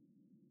important.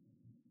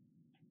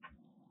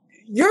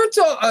 I'd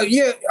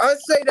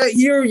say that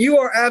you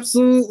are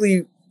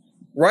absolutely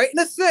right in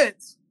a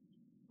sense.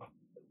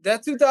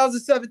 That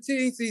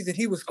 2017 season,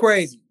 he was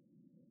crazy.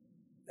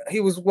 He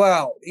was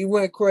wild. He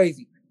went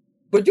crazy.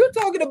 But you're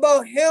talking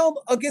about him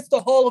against the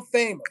Hall of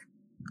Famer.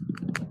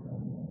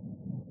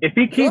 If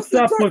he keeps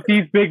up with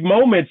these big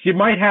moments, you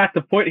might have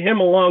to put him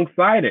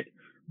alongside it.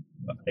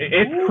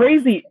 It's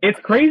crazy. It's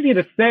crazy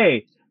to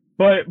say,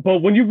 but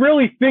when you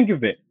really think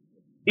of it,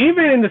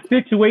 even in the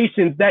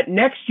situations that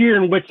next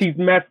year in which he's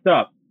messed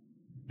up,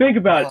 think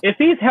about it. If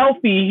he's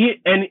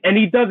healthy and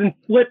he doesn't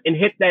slip and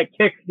hit that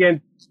kick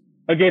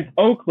against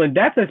Oakland,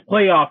 that's his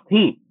playoff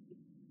team.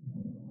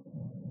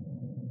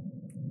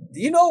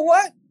 You know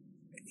what?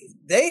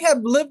 They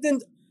have lived in.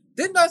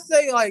 Didn't I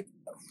say like?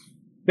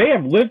 They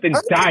have lived and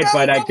died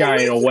by that guy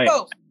in a way.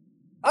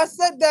 I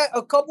said that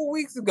a couple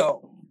weeks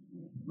ago.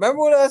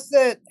 Remember when I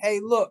said, "Hey,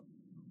 look,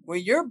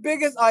 when your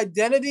biggest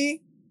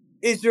identity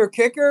is your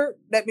kicker,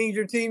 that means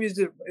your team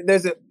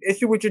there's an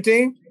issue with your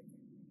team."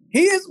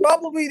 He is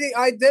probably the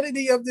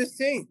identity of this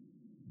team.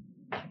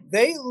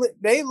 They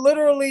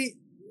literally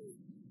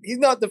he's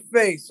not the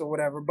face or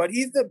whatever, but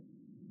he's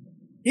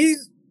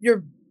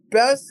your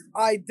best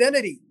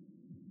identity.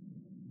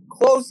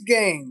 Close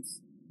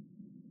games,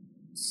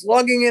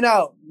 slugging it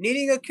out,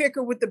 needing a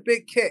kicker with the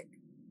big kick.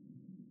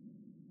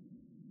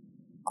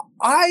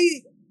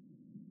 I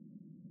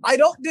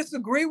don't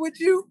disagree with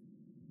you,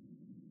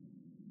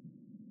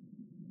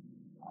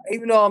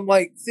 even though I'm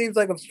seems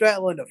like I'm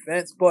straddling the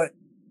fence, but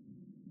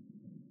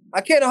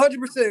I can't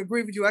 100%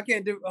 agree with you. I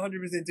can't do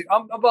 100%.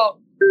 I'm about,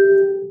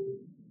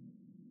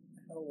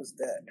 how was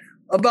that?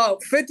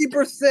 About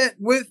 50%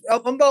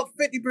 I'm about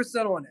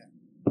 50% on that.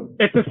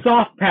 It's a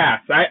soft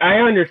pass. I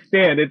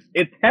understand.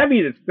 It's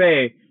heavy to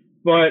say,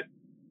 but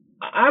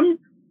I'm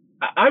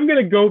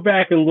gonna go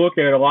back and look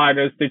at a lot of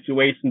those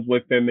situations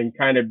with him and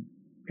kind of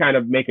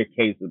make a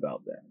case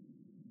about that.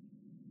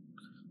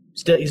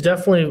 He's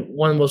definitely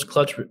one of the most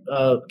clutch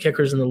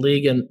kickers in the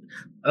league, and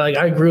I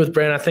agree with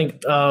Brandon. I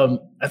think the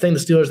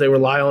Steelers, they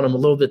rely on him a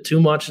little bit too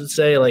much. I'd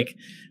say I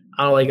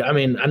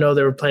know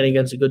they were playing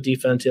against a good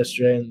defense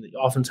yesterday, and the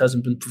offense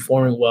hasn't been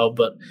performing well,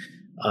 but.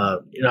 I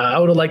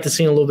would have liked to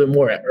see a little bit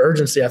more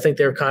urgency. I think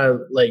they were kind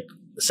of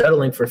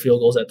settling for field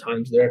goals at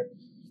times there.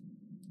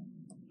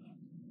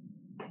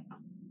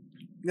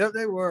 Yep,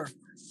 they were.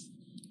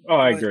 Oh,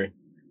 I agree.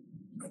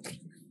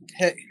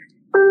 Hey.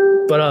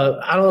 But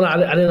I don't know.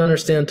 I didn't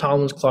understand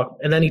Tomlin's clock.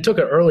 And then he took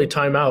an early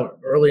timeout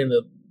early in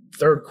the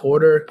third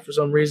quarter for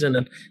some reason.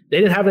 And they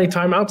didn't have any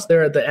timeouts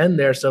there at the end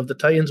there. So if the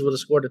Titans would have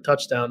scored a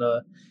touchdown,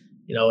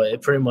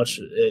 it pretty much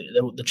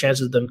the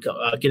chances of them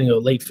getting a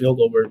late field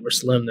goal were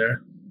slim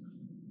there.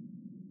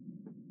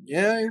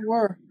 Yeah, they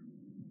were.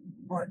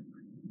 What?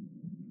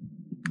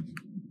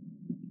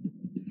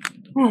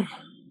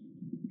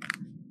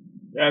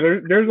 Yeah,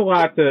 there's a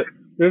lot to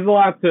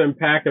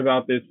unpack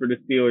about this for the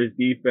Steelers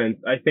defense.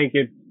 I think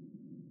it's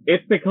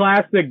the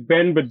classic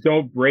bend but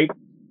don't break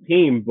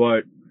team,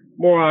 but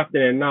more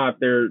often than not,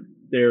 the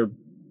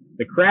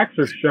cracks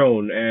are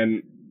shown,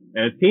 and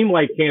a team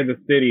like Kansas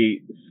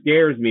City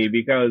scares me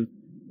because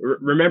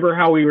remember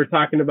how we were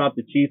talking about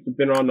the Chiefs have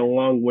been on a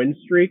long win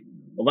streak?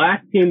 The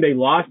last team they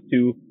lost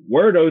to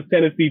were those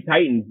Tennessee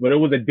Titans, but it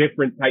was a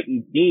different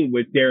Titans team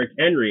with Derrick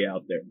Henry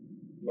out there.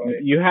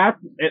 Right.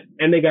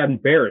 And they got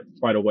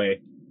embarrassed, by the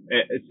way.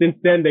 Since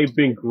then, they've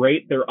been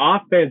great. Their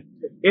offense,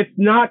 it's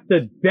not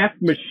the death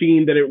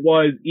machine that it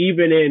was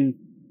even in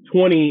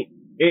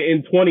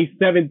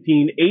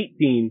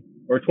 2017-18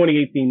 or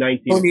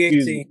 2018-19.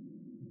 2018.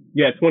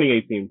 Yeah,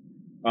 2018.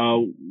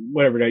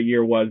 Whatever that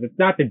year was. It's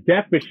not the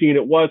death machine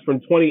it was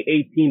from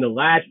 2018 to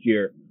last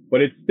year,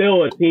 but it's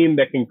still a team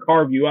that can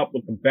carve you up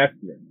with the best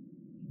of it.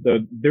 So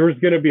there's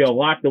going to be a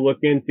lot to look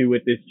into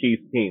with this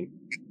Chiefs team.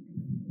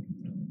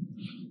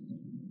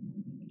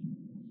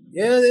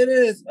 Yeah, it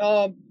is.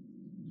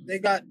 They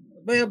got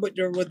but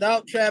they're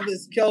without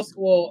Travis Kelce.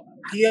 Well,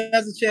 he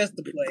has a chance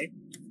to play.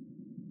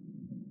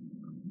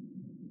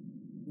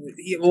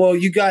 Well,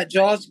 you got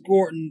Josh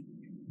Gordon.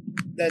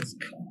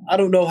 I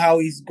don't know how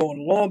he's going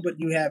along, but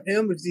you have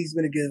him if he's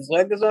going to get his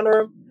legs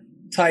under him.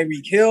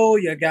 Tyreek Hill.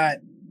 You got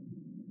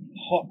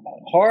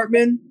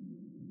Hartman.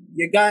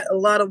 You got a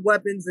lot of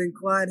weapons in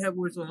Clyde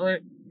Edwards and the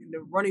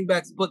running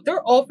backs, but their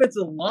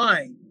offensive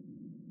line,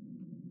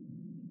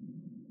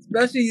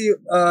 especially,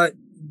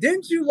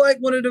 didn't you like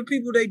one of the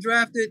people they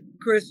drafted,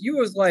 Chris? You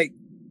was like,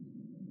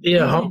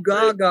 yeah,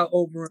 Gaga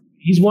over him.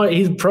 He's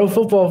Pro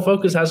Football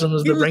Focus has him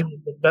as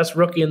the best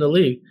rookie in the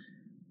league.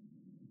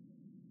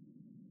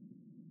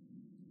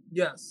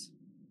 Yes.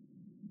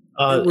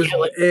 I have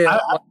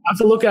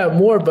to look at it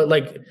more, but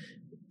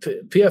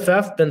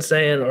PFF been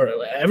saying, or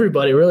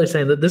everybody really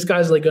saying that this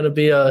guy's going to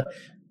be a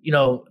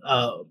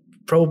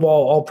Pro Bowl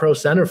All-Pro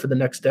center for the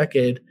next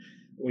decade.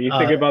 When you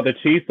think about the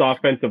Chiefs'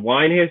 offensive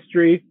line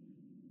history,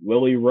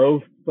 Willie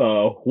Roaf,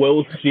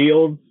 Will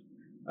Shields,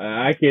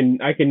 I can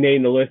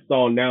name the list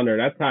all down there.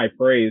 That's high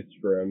praise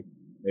for him.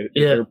 If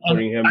they're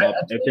putting him up,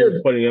 if they're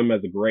putting him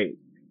as a great.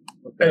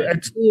 Okay. I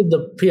tweeted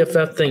the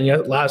PFF thing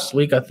last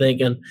week, I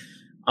think, and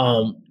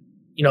the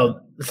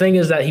thing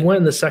is that he went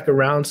in the second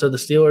round, so the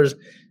Steelers.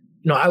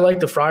 I like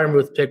the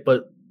Freiermuth pick,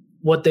 but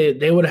what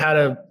they would have had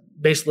to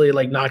basically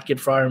not get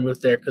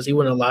Freiermuth there because he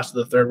wouldn't have lasted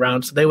the third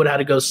round. So they would have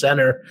had to go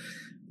center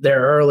there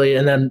early.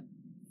 And then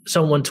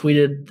someone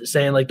tweeted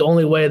saying the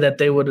only way that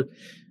they would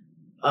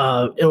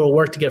it will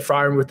work to get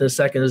Freiermuth in the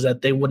second is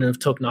that they wouldn't have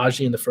took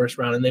Najee in the first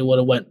round and they would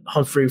have went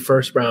Humphrey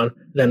first round,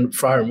 then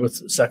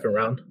Freiermuth second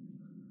round.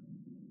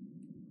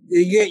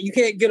 Yeah, you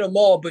can't get them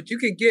all, but you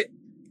can get.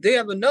 They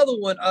have another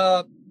one,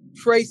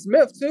 Trey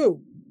Smith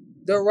too.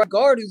 The right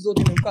guard who's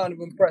looking kind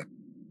of impressive.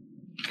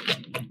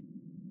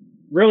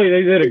 Really,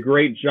 they did a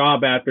great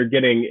job after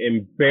getting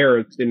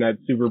embarrassed in that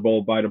Super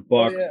Bowl by the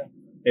Bucs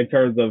in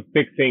terms of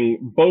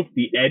fixing both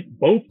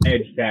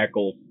edge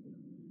tackles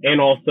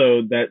and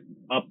also that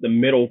up the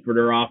middle for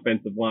their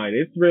offensive line.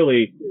 It's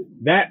really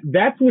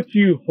that's what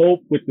you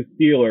hope with the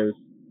Steelers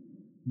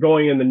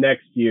going in the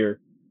next year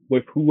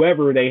with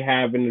whoever they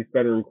have in this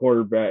veteran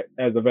quarterback,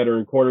 a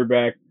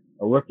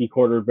rookie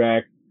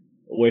quarterback,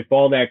 with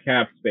all that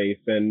cap space,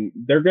 and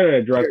they're going to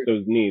address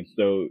those needs.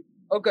 So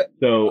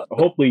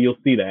hopefully you'll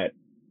see that.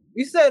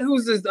 You said who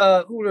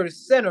are the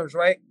centers,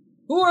 right?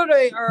 Who are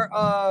they?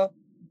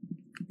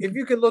 If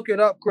you can look it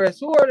up, Chris,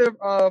 who are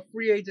the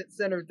free agent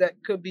centers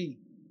that could be?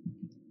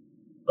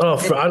 Oh,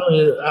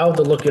 I'll have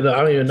to look it up.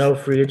 I don't even know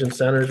free agent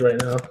centers right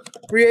now.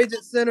 Free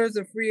agent centers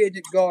and free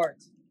agent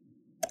guards.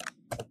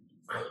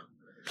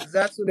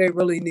 That's what they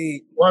really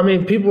need. Well, I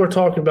mean, people were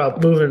talking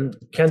about moving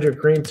Kendrick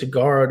Green to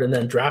guard and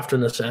then drafting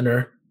the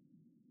center.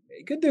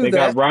 They could do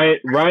that.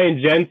 Got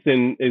Ryan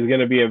Jensen is going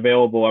to be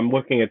available. I'm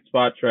looking at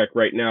Spot Track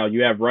right now.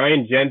 You have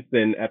Ryan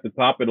Jensen at the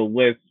top of the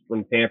list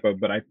from Tampa,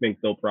 but I think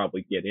they'll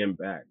probably get him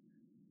back.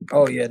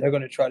 Oh, yeah, they're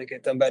going to try to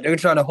get them back. They're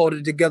trying to hold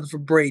it together for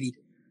Brady.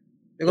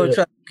 They're going to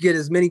try to get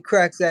as many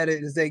cracks at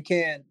it as they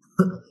can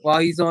while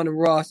he's on the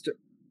roster.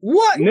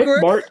 What?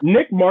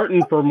 Nick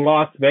Martin from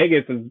Las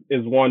Vegas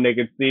is one they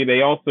could see.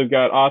 They also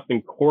got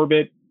Austin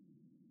Corbett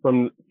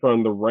from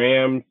the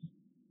Rams.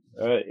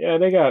 Yeah,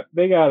 they got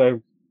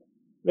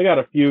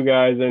a few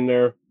guys in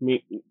there.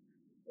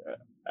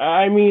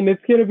 I mean,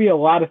 it's going to be a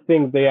lot of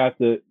things they have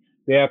to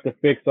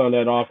fix on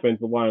that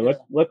offensive line.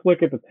 Let's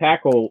look at the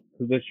tackle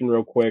position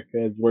real quick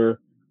as we're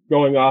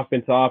going off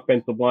into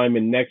offensive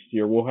linemen next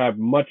year. We'll have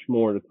much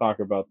more to talk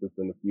about this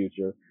in the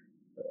future.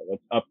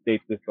 Let's update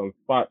this on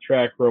Spot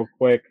Track real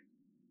quick.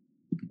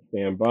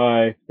 Stand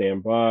by.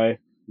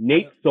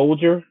 Nate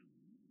Soldier,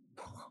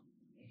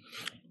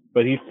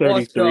 but he's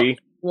 33.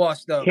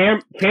 Washed up.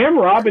 Cam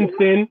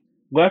Robinson,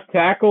 left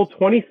tackle,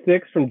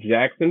 26 from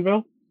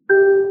Jacksonville.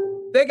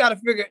 They got to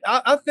figure.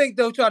 I think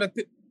they'll try to.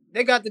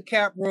 They got the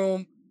cap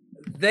room.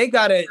 They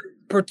got to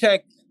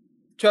protect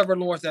Trevor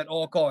Lawrence at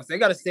all costs. They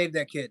got to save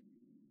that kid.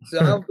 So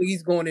I don't think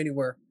he's going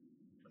anywhere.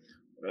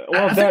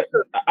 Well,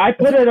 I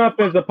put it up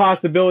as a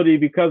possibility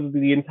because of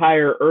the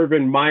entire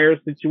Urban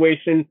Meyer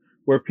situation,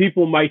 where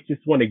people might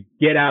just want to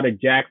get out of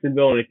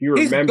Jacksonville. And if you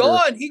remember,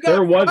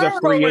 there was a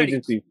free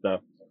agency stuff.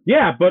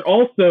 Yeah, but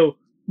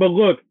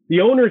look,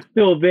 the owner's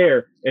still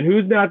there, and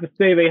who's not to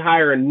say they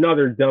hire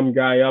another dumb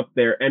guy up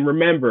there? And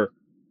remember,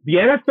 the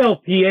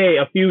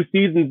NFLPA a few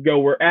seasons ago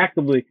were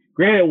actively,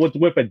 granted it was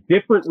with a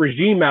different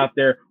regime out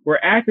there,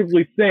 were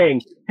actively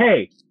saying,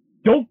 hey,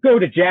 don't go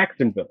to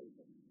Jacksonville.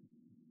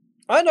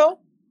 I know.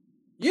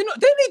 You know,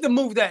 they need to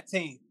move that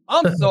team.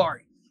 I'm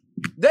sorry.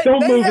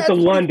 Don't move it to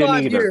London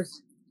either.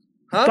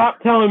 Huh?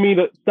 Stop telling me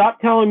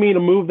to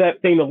move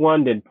that thing to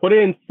London. Put it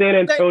in San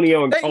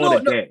Antonio and call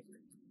it a day.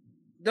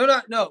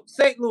 No,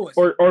 St. Louis.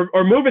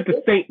 Or move it to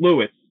St.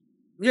 Louis.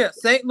 Yeah,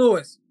 St.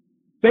 Louis.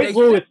 St.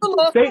 Louis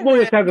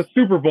has a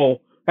Super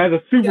Bowl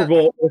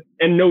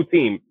and no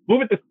team.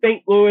 Move it to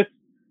St. Louis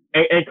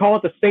and call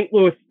it the St.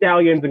 Louis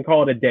Stallions and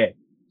call it a day.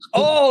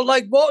 Oh,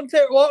 like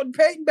Walton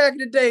Payton back in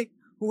the day,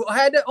 who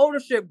had that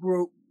ownership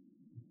group,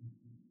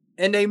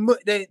 and they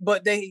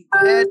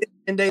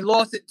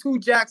lost it to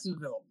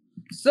Jacksonville.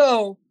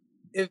 So,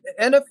 if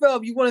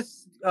you want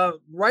to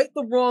right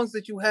the wrongs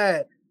that you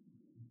had,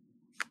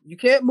 you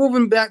can't move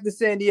him back to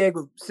San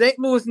Diego. St.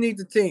 Louis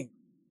needs a team.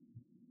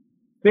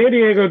 San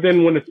Diego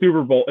didn't win a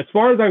Super Bowl. As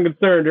far as I'm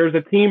concerned, there's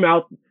a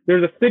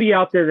city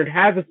out there that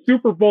has a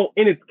Super Bowl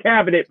in its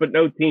cabinet but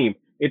no team.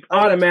 It's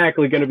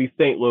automatically going to be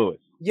St. Louis.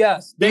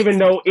 Yes. Even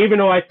though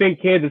I think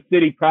Kansas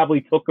City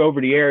probably took over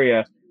the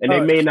area and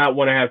they may not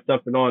want to have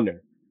something on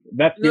there.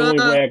 That's the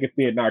only way I can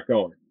see it not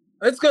going.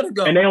 It's gonna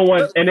go. And they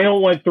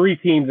don't want 3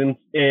 teams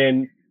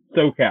in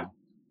SoCal.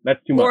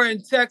 That's too much. Or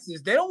in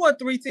Texas. They don't want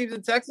 3 teams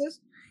in Texas.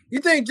 You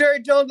think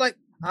Jerry Jones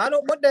I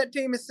don't want that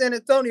team in San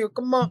Antonio.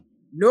 Come on.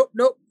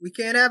 Nope. We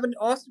can't have an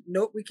Austin.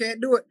 Nope, we can't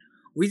do it.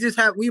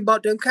 We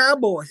about them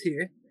Cowboys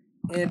here.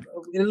 And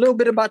a little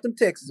bit about them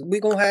Texas. We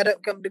gonna have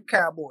that come to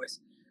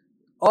Cowboys.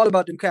 All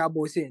about them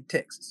Cowboys here in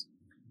Texas.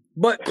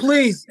 But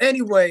please,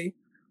 anyway,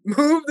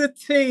 move the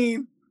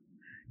team.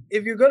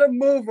 If you're going to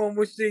move them,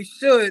 which they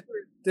should,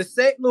 to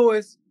St.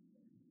 Louis,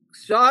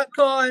 Shad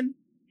Khan,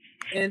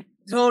 and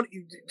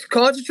Tony,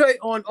 concentrate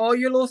on all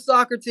your little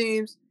soccer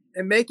teams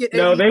and make it.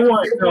 No, they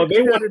want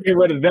to get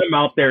rid of them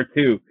out there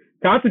too.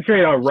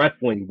 Concentrate on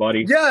wrestling,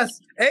 buddy.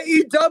 Yes,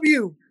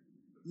 AEW.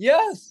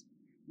 Yes,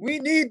 we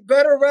need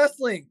better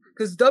wrestling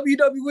because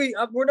WWE.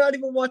 We're not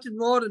even watching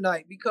Raw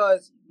tonight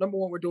because number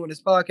 1, we're doing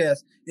this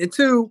podcast, and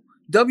 2,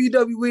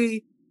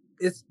 WWE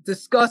is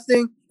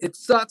disgusting. It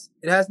sucks.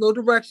 It has no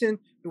direction.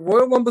 The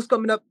Royal Rumble's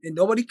coming up, and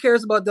nobody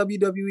cares about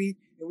WWE.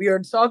 And we are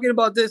talking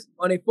about this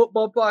on a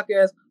football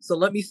podcast, so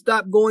let me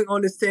stop going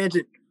on this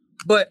tangent.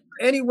 But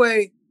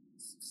anyway,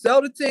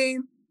 sell the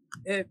team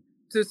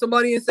to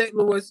somebody in St.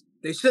 Louis.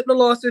 They shouldn't have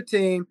lost their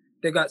team.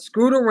 They got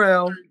screwed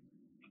around.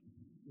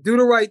 Do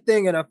the right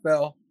thing,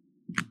 NFL.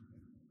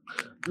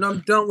 And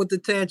I'm done with the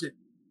tangent.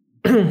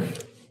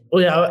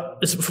 Well, yeah,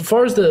 as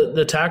far as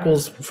the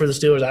tackles for the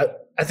Steelers,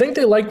 I think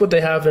they like what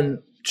they have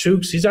in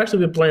Chooks. He's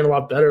actually been playing a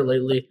lot better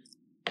lately.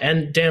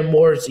 And Dan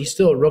Moore's, he's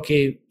still a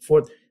rookie.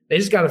 They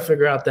just got to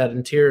figure out that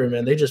interior,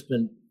 man.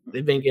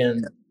 They've been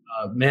getting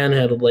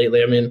manhandled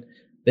lately. I mean,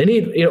 they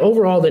need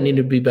overall they need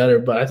to be better,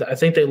 but I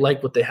think they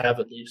like what they have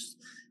at least.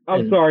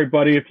 I'm sorry,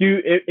 buddy.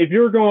 If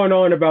you're going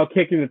on about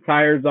kicking the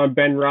tires on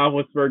Ben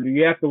Roethlisberger,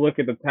 you have to look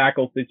at the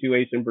tackle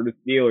situation for the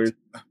Steelers.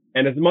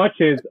 And as much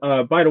as,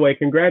 by the way,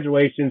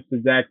 congratulations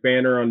to Zach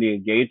Banner on the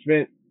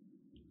engagement,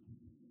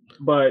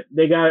 but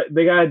they got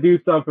to do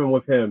something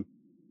with him.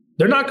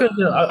 They're not going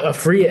to a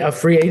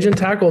free agent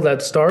tackle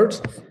that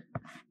starts.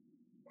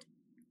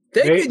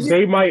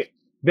 They might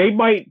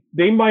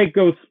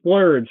go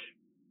splurge.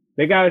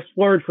 They got to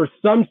splurge for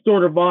some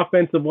sort of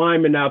offensive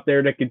lineman out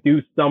there that could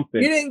do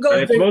something.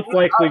 It's most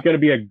likely going to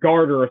be a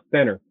guard or a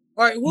center.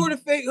 All right, who's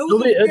the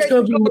it's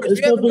going to be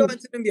we haven't gotten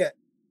to them yet.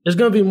 It's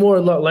going to be more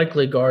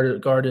likely guard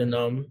and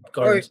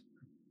guards.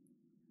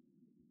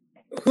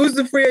 Right. Who's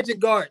the free agent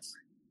guards?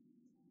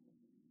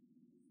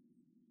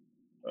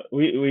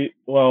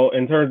 Well,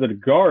 in terms of the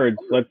guards,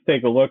 let's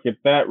take a look at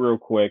that real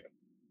quick.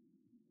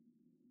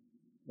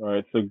 All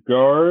right, so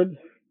guards.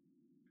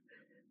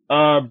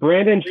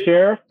 Brandon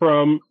Sheriff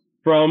from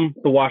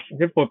the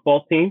Washington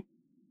football team.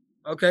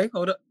 Okay,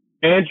 hold up.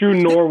 Andrew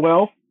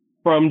Norwell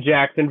from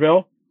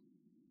Jacksonville.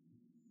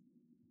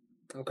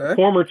 Okay.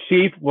 Former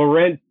Chief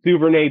Laurent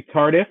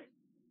Duvernay-Tardif.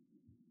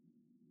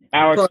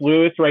 Alex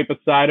Lewis right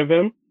beside of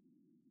him.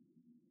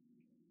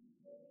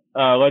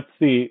 Let's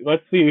see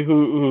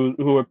who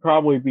would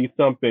probably be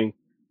something.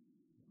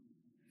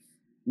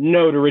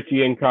 No to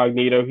Richie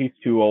Incognito. He's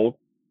too old.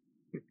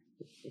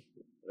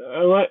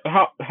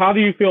 How do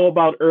you feel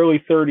about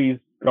early 30s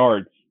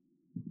guards?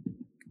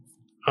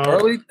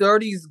 Early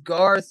 30s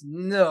guards?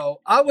 No,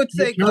 I would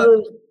say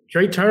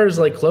Trey Turner's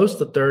like close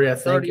to 30. I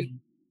think 30.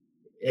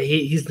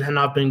 He's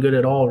not been good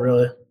at all,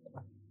 really.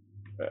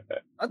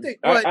 I think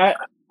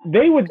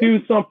they would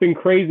do something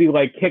crazy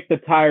like kick the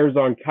tires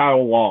on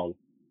Kyle Long.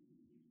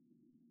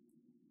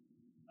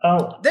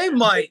 They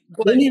might.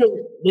 They're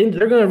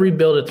going to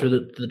rebuild it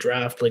through the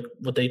draft, like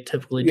what they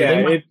typically do.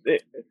 Yeah,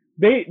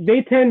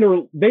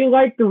 they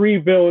like to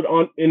rebuild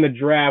in the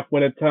draft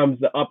when it comes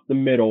to up the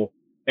middle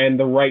and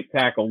the right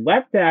tackle.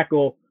 Left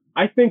tackle,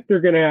 I think they're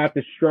going to have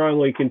to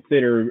strongly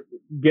consider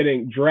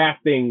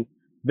drafting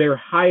their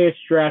highest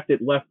drafted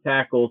left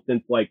tackle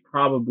since like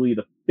probably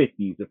the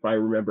 50s, if I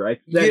remember. I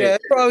said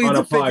it probably on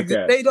the a 50s.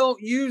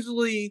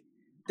 podcast.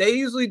 They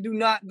usually do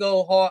not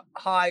go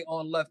high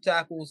on left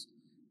tackles.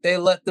 They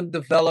let them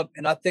develop,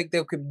 and I think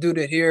they could do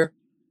that here.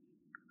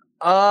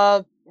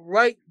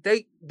 Right?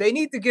 They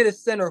need to get a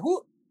center.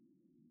 Who?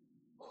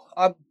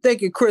 I'm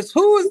thinking, Chris.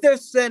 Who was their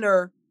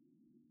center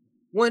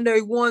when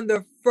they won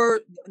their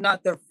first?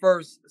 Not their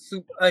first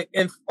super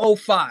in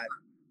 05.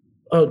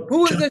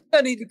 Who was their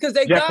center? Because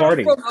they Jeff got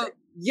Harding. it from.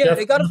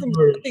 They got it from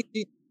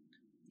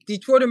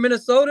Detroit or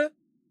Minnesota.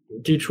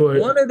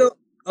 Detroit. One of the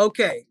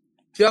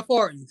Jeff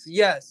Harding.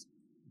 Yes.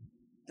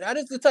 That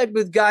is the type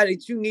of guy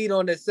that you need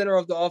on the center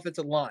of the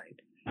offensive line.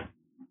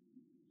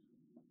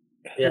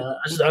 Yeah,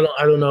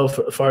 I don't know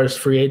as far as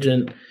free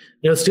agent.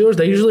 Steelers,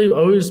 they usually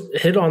always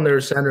hit on their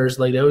centers.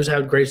 Like they always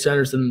have great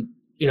centers. And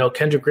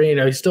Kendrick Green,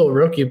 he's still a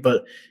rookie,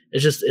 but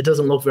it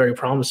doesn't look very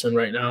promising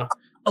right now.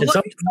 I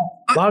know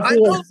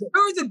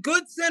there is a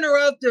good center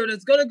out there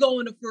that's going to go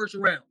in the first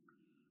round.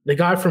 The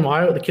guy from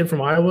Iowa, the kid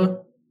from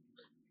Iowa.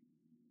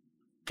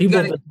 People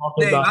have been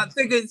talking about. I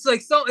think it's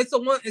like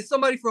it's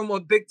somebody from a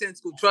Big Ten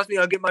school. Trust me,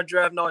 I'll get my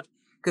draft knowledge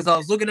because I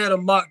was looking at a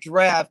mock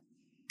draft.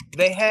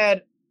 They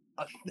had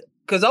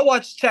because I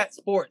watch Chat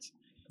Sports.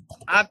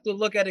 I have to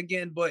look at it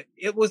again, but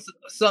it was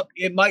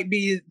it might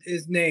be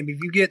his name. If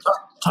you get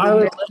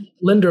Tyler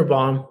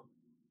Linderbaum.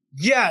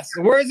 Yes,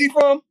 where is he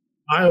from?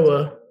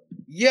 Iowa.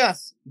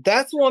 Yes,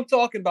 that's what I'm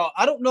talking about.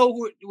 I don't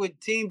know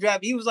what team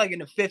draft. He was like in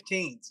the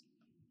 15s.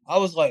 I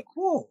was like,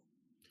 whoa.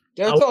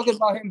 They're talking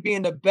about him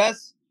being the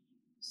best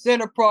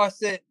center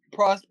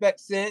prospect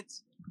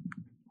since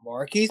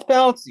Marquise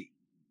Pouncey.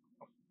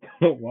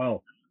 Oh,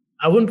 wow.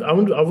 I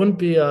wouldn't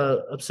be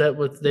upset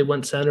with they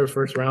went center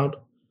first round.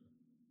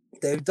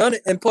 They've done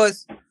it, and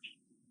plus,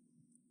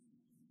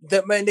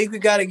 that man, they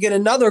got to get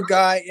another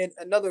guy and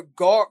another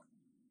guard.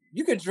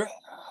 You could draft.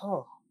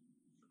 Oh,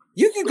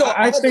 you can go.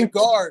 I think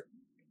guard.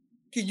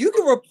 You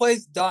can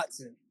replace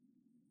Dotson.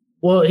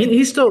 Well,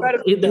 he's still going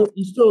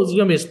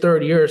to be his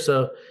third year,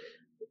 so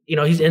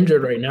he's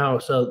injured right now.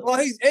 So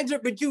he's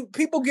injured, but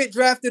people get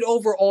drafted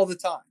over all the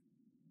time.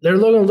 They're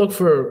going to look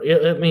for.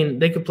 I mean,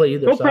 they could play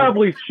either. They'll side.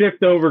 probably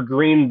shift over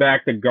Green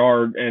back to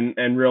guard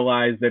and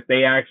realize that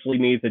they actually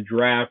need to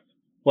draft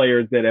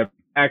players that have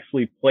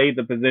actually played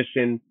the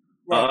position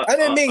I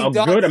didn't mean a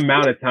good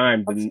amount of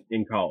times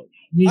in college.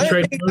 That's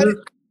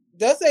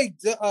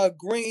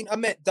Green. I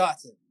meant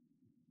Dotson.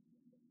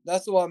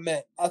 That's what I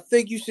meant. I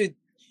think you should.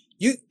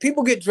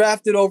 People get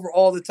drafted over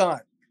all the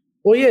time.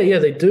 Well, yeah,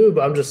 they do.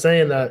 But I'm just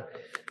saying that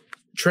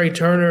Trey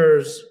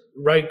Turner's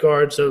right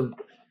guard. So,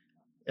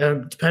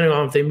 depending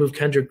on if they move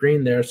Kendrick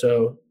Green there,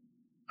 so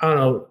I don't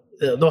know.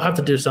 They'll have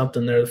to do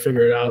something there to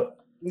figure it out.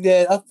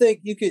 Yeah, I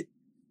think you could.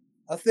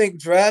 I think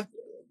draft.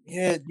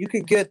 Yeah, you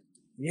could get.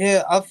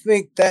 Yeah, I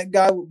think that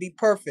guy would be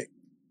perfect.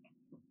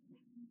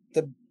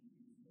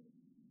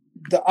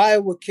 The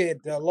Iowa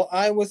kid, the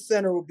Iowa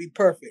center would be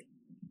perfect.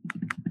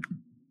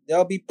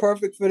 They'll be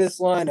perfect for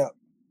this lineup.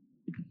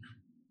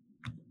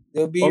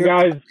 They'll be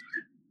guys.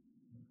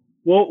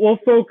 we'll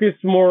focus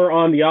more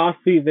on the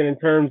offseason in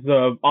terms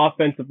of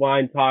offensive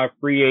line talk,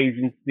 free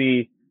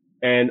agency,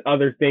 and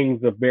other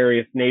things of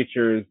various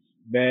natures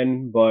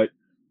then. But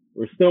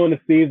we're still in the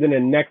season,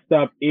 and next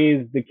up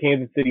is the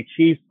Kansas City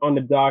Chiefs on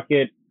the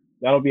docket.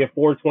 That'll be a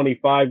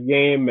 4:25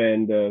 game,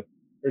 and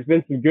there's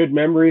been some good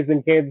memories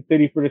in Kansas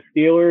City for the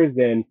Steelers,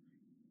 and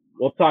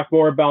we'll talk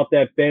more about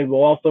that then.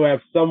 We'll also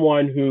have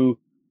someone who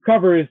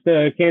covers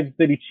the Kansas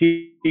City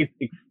Chiefs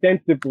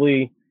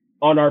extensively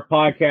on our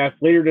podcast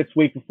later this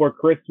week before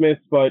Christmas.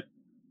 But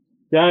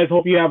guys,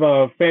 hope you have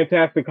a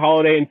fantastic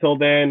holiday until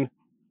then.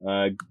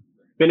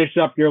 Finish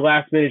up your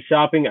last-minute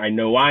shopping. I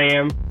know I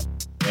am.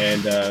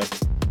 And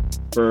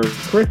for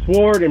Chris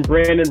Ward and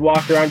Brandon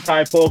Walker, I'm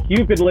Ty Polk.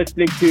 You've been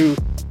listening to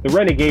the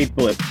Renegade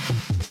Blitz.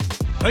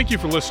 Thank you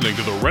for listening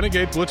to the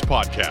Renegade Blitz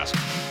podcast.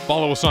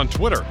 Follow us on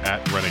Twitter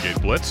at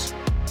Renegade Blitz,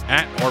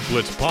 at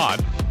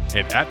 @RBlitzPod,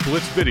 and at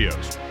Blitz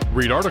Videos.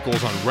 Read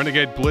articles on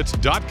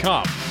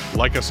renegadeblitz.com.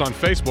 Like us on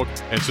Facebook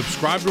and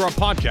subscribe to our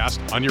podcast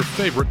on your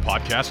favorite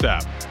podcast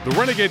app. The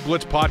Renegade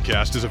Blitz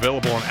podcast is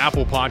available on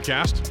Apple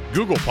Podcasts,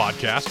 Google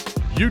Podcasts,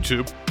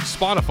 YouTube,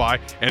 Spotify,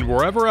 and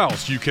wherever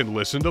else you can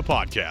listen to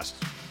podcasts.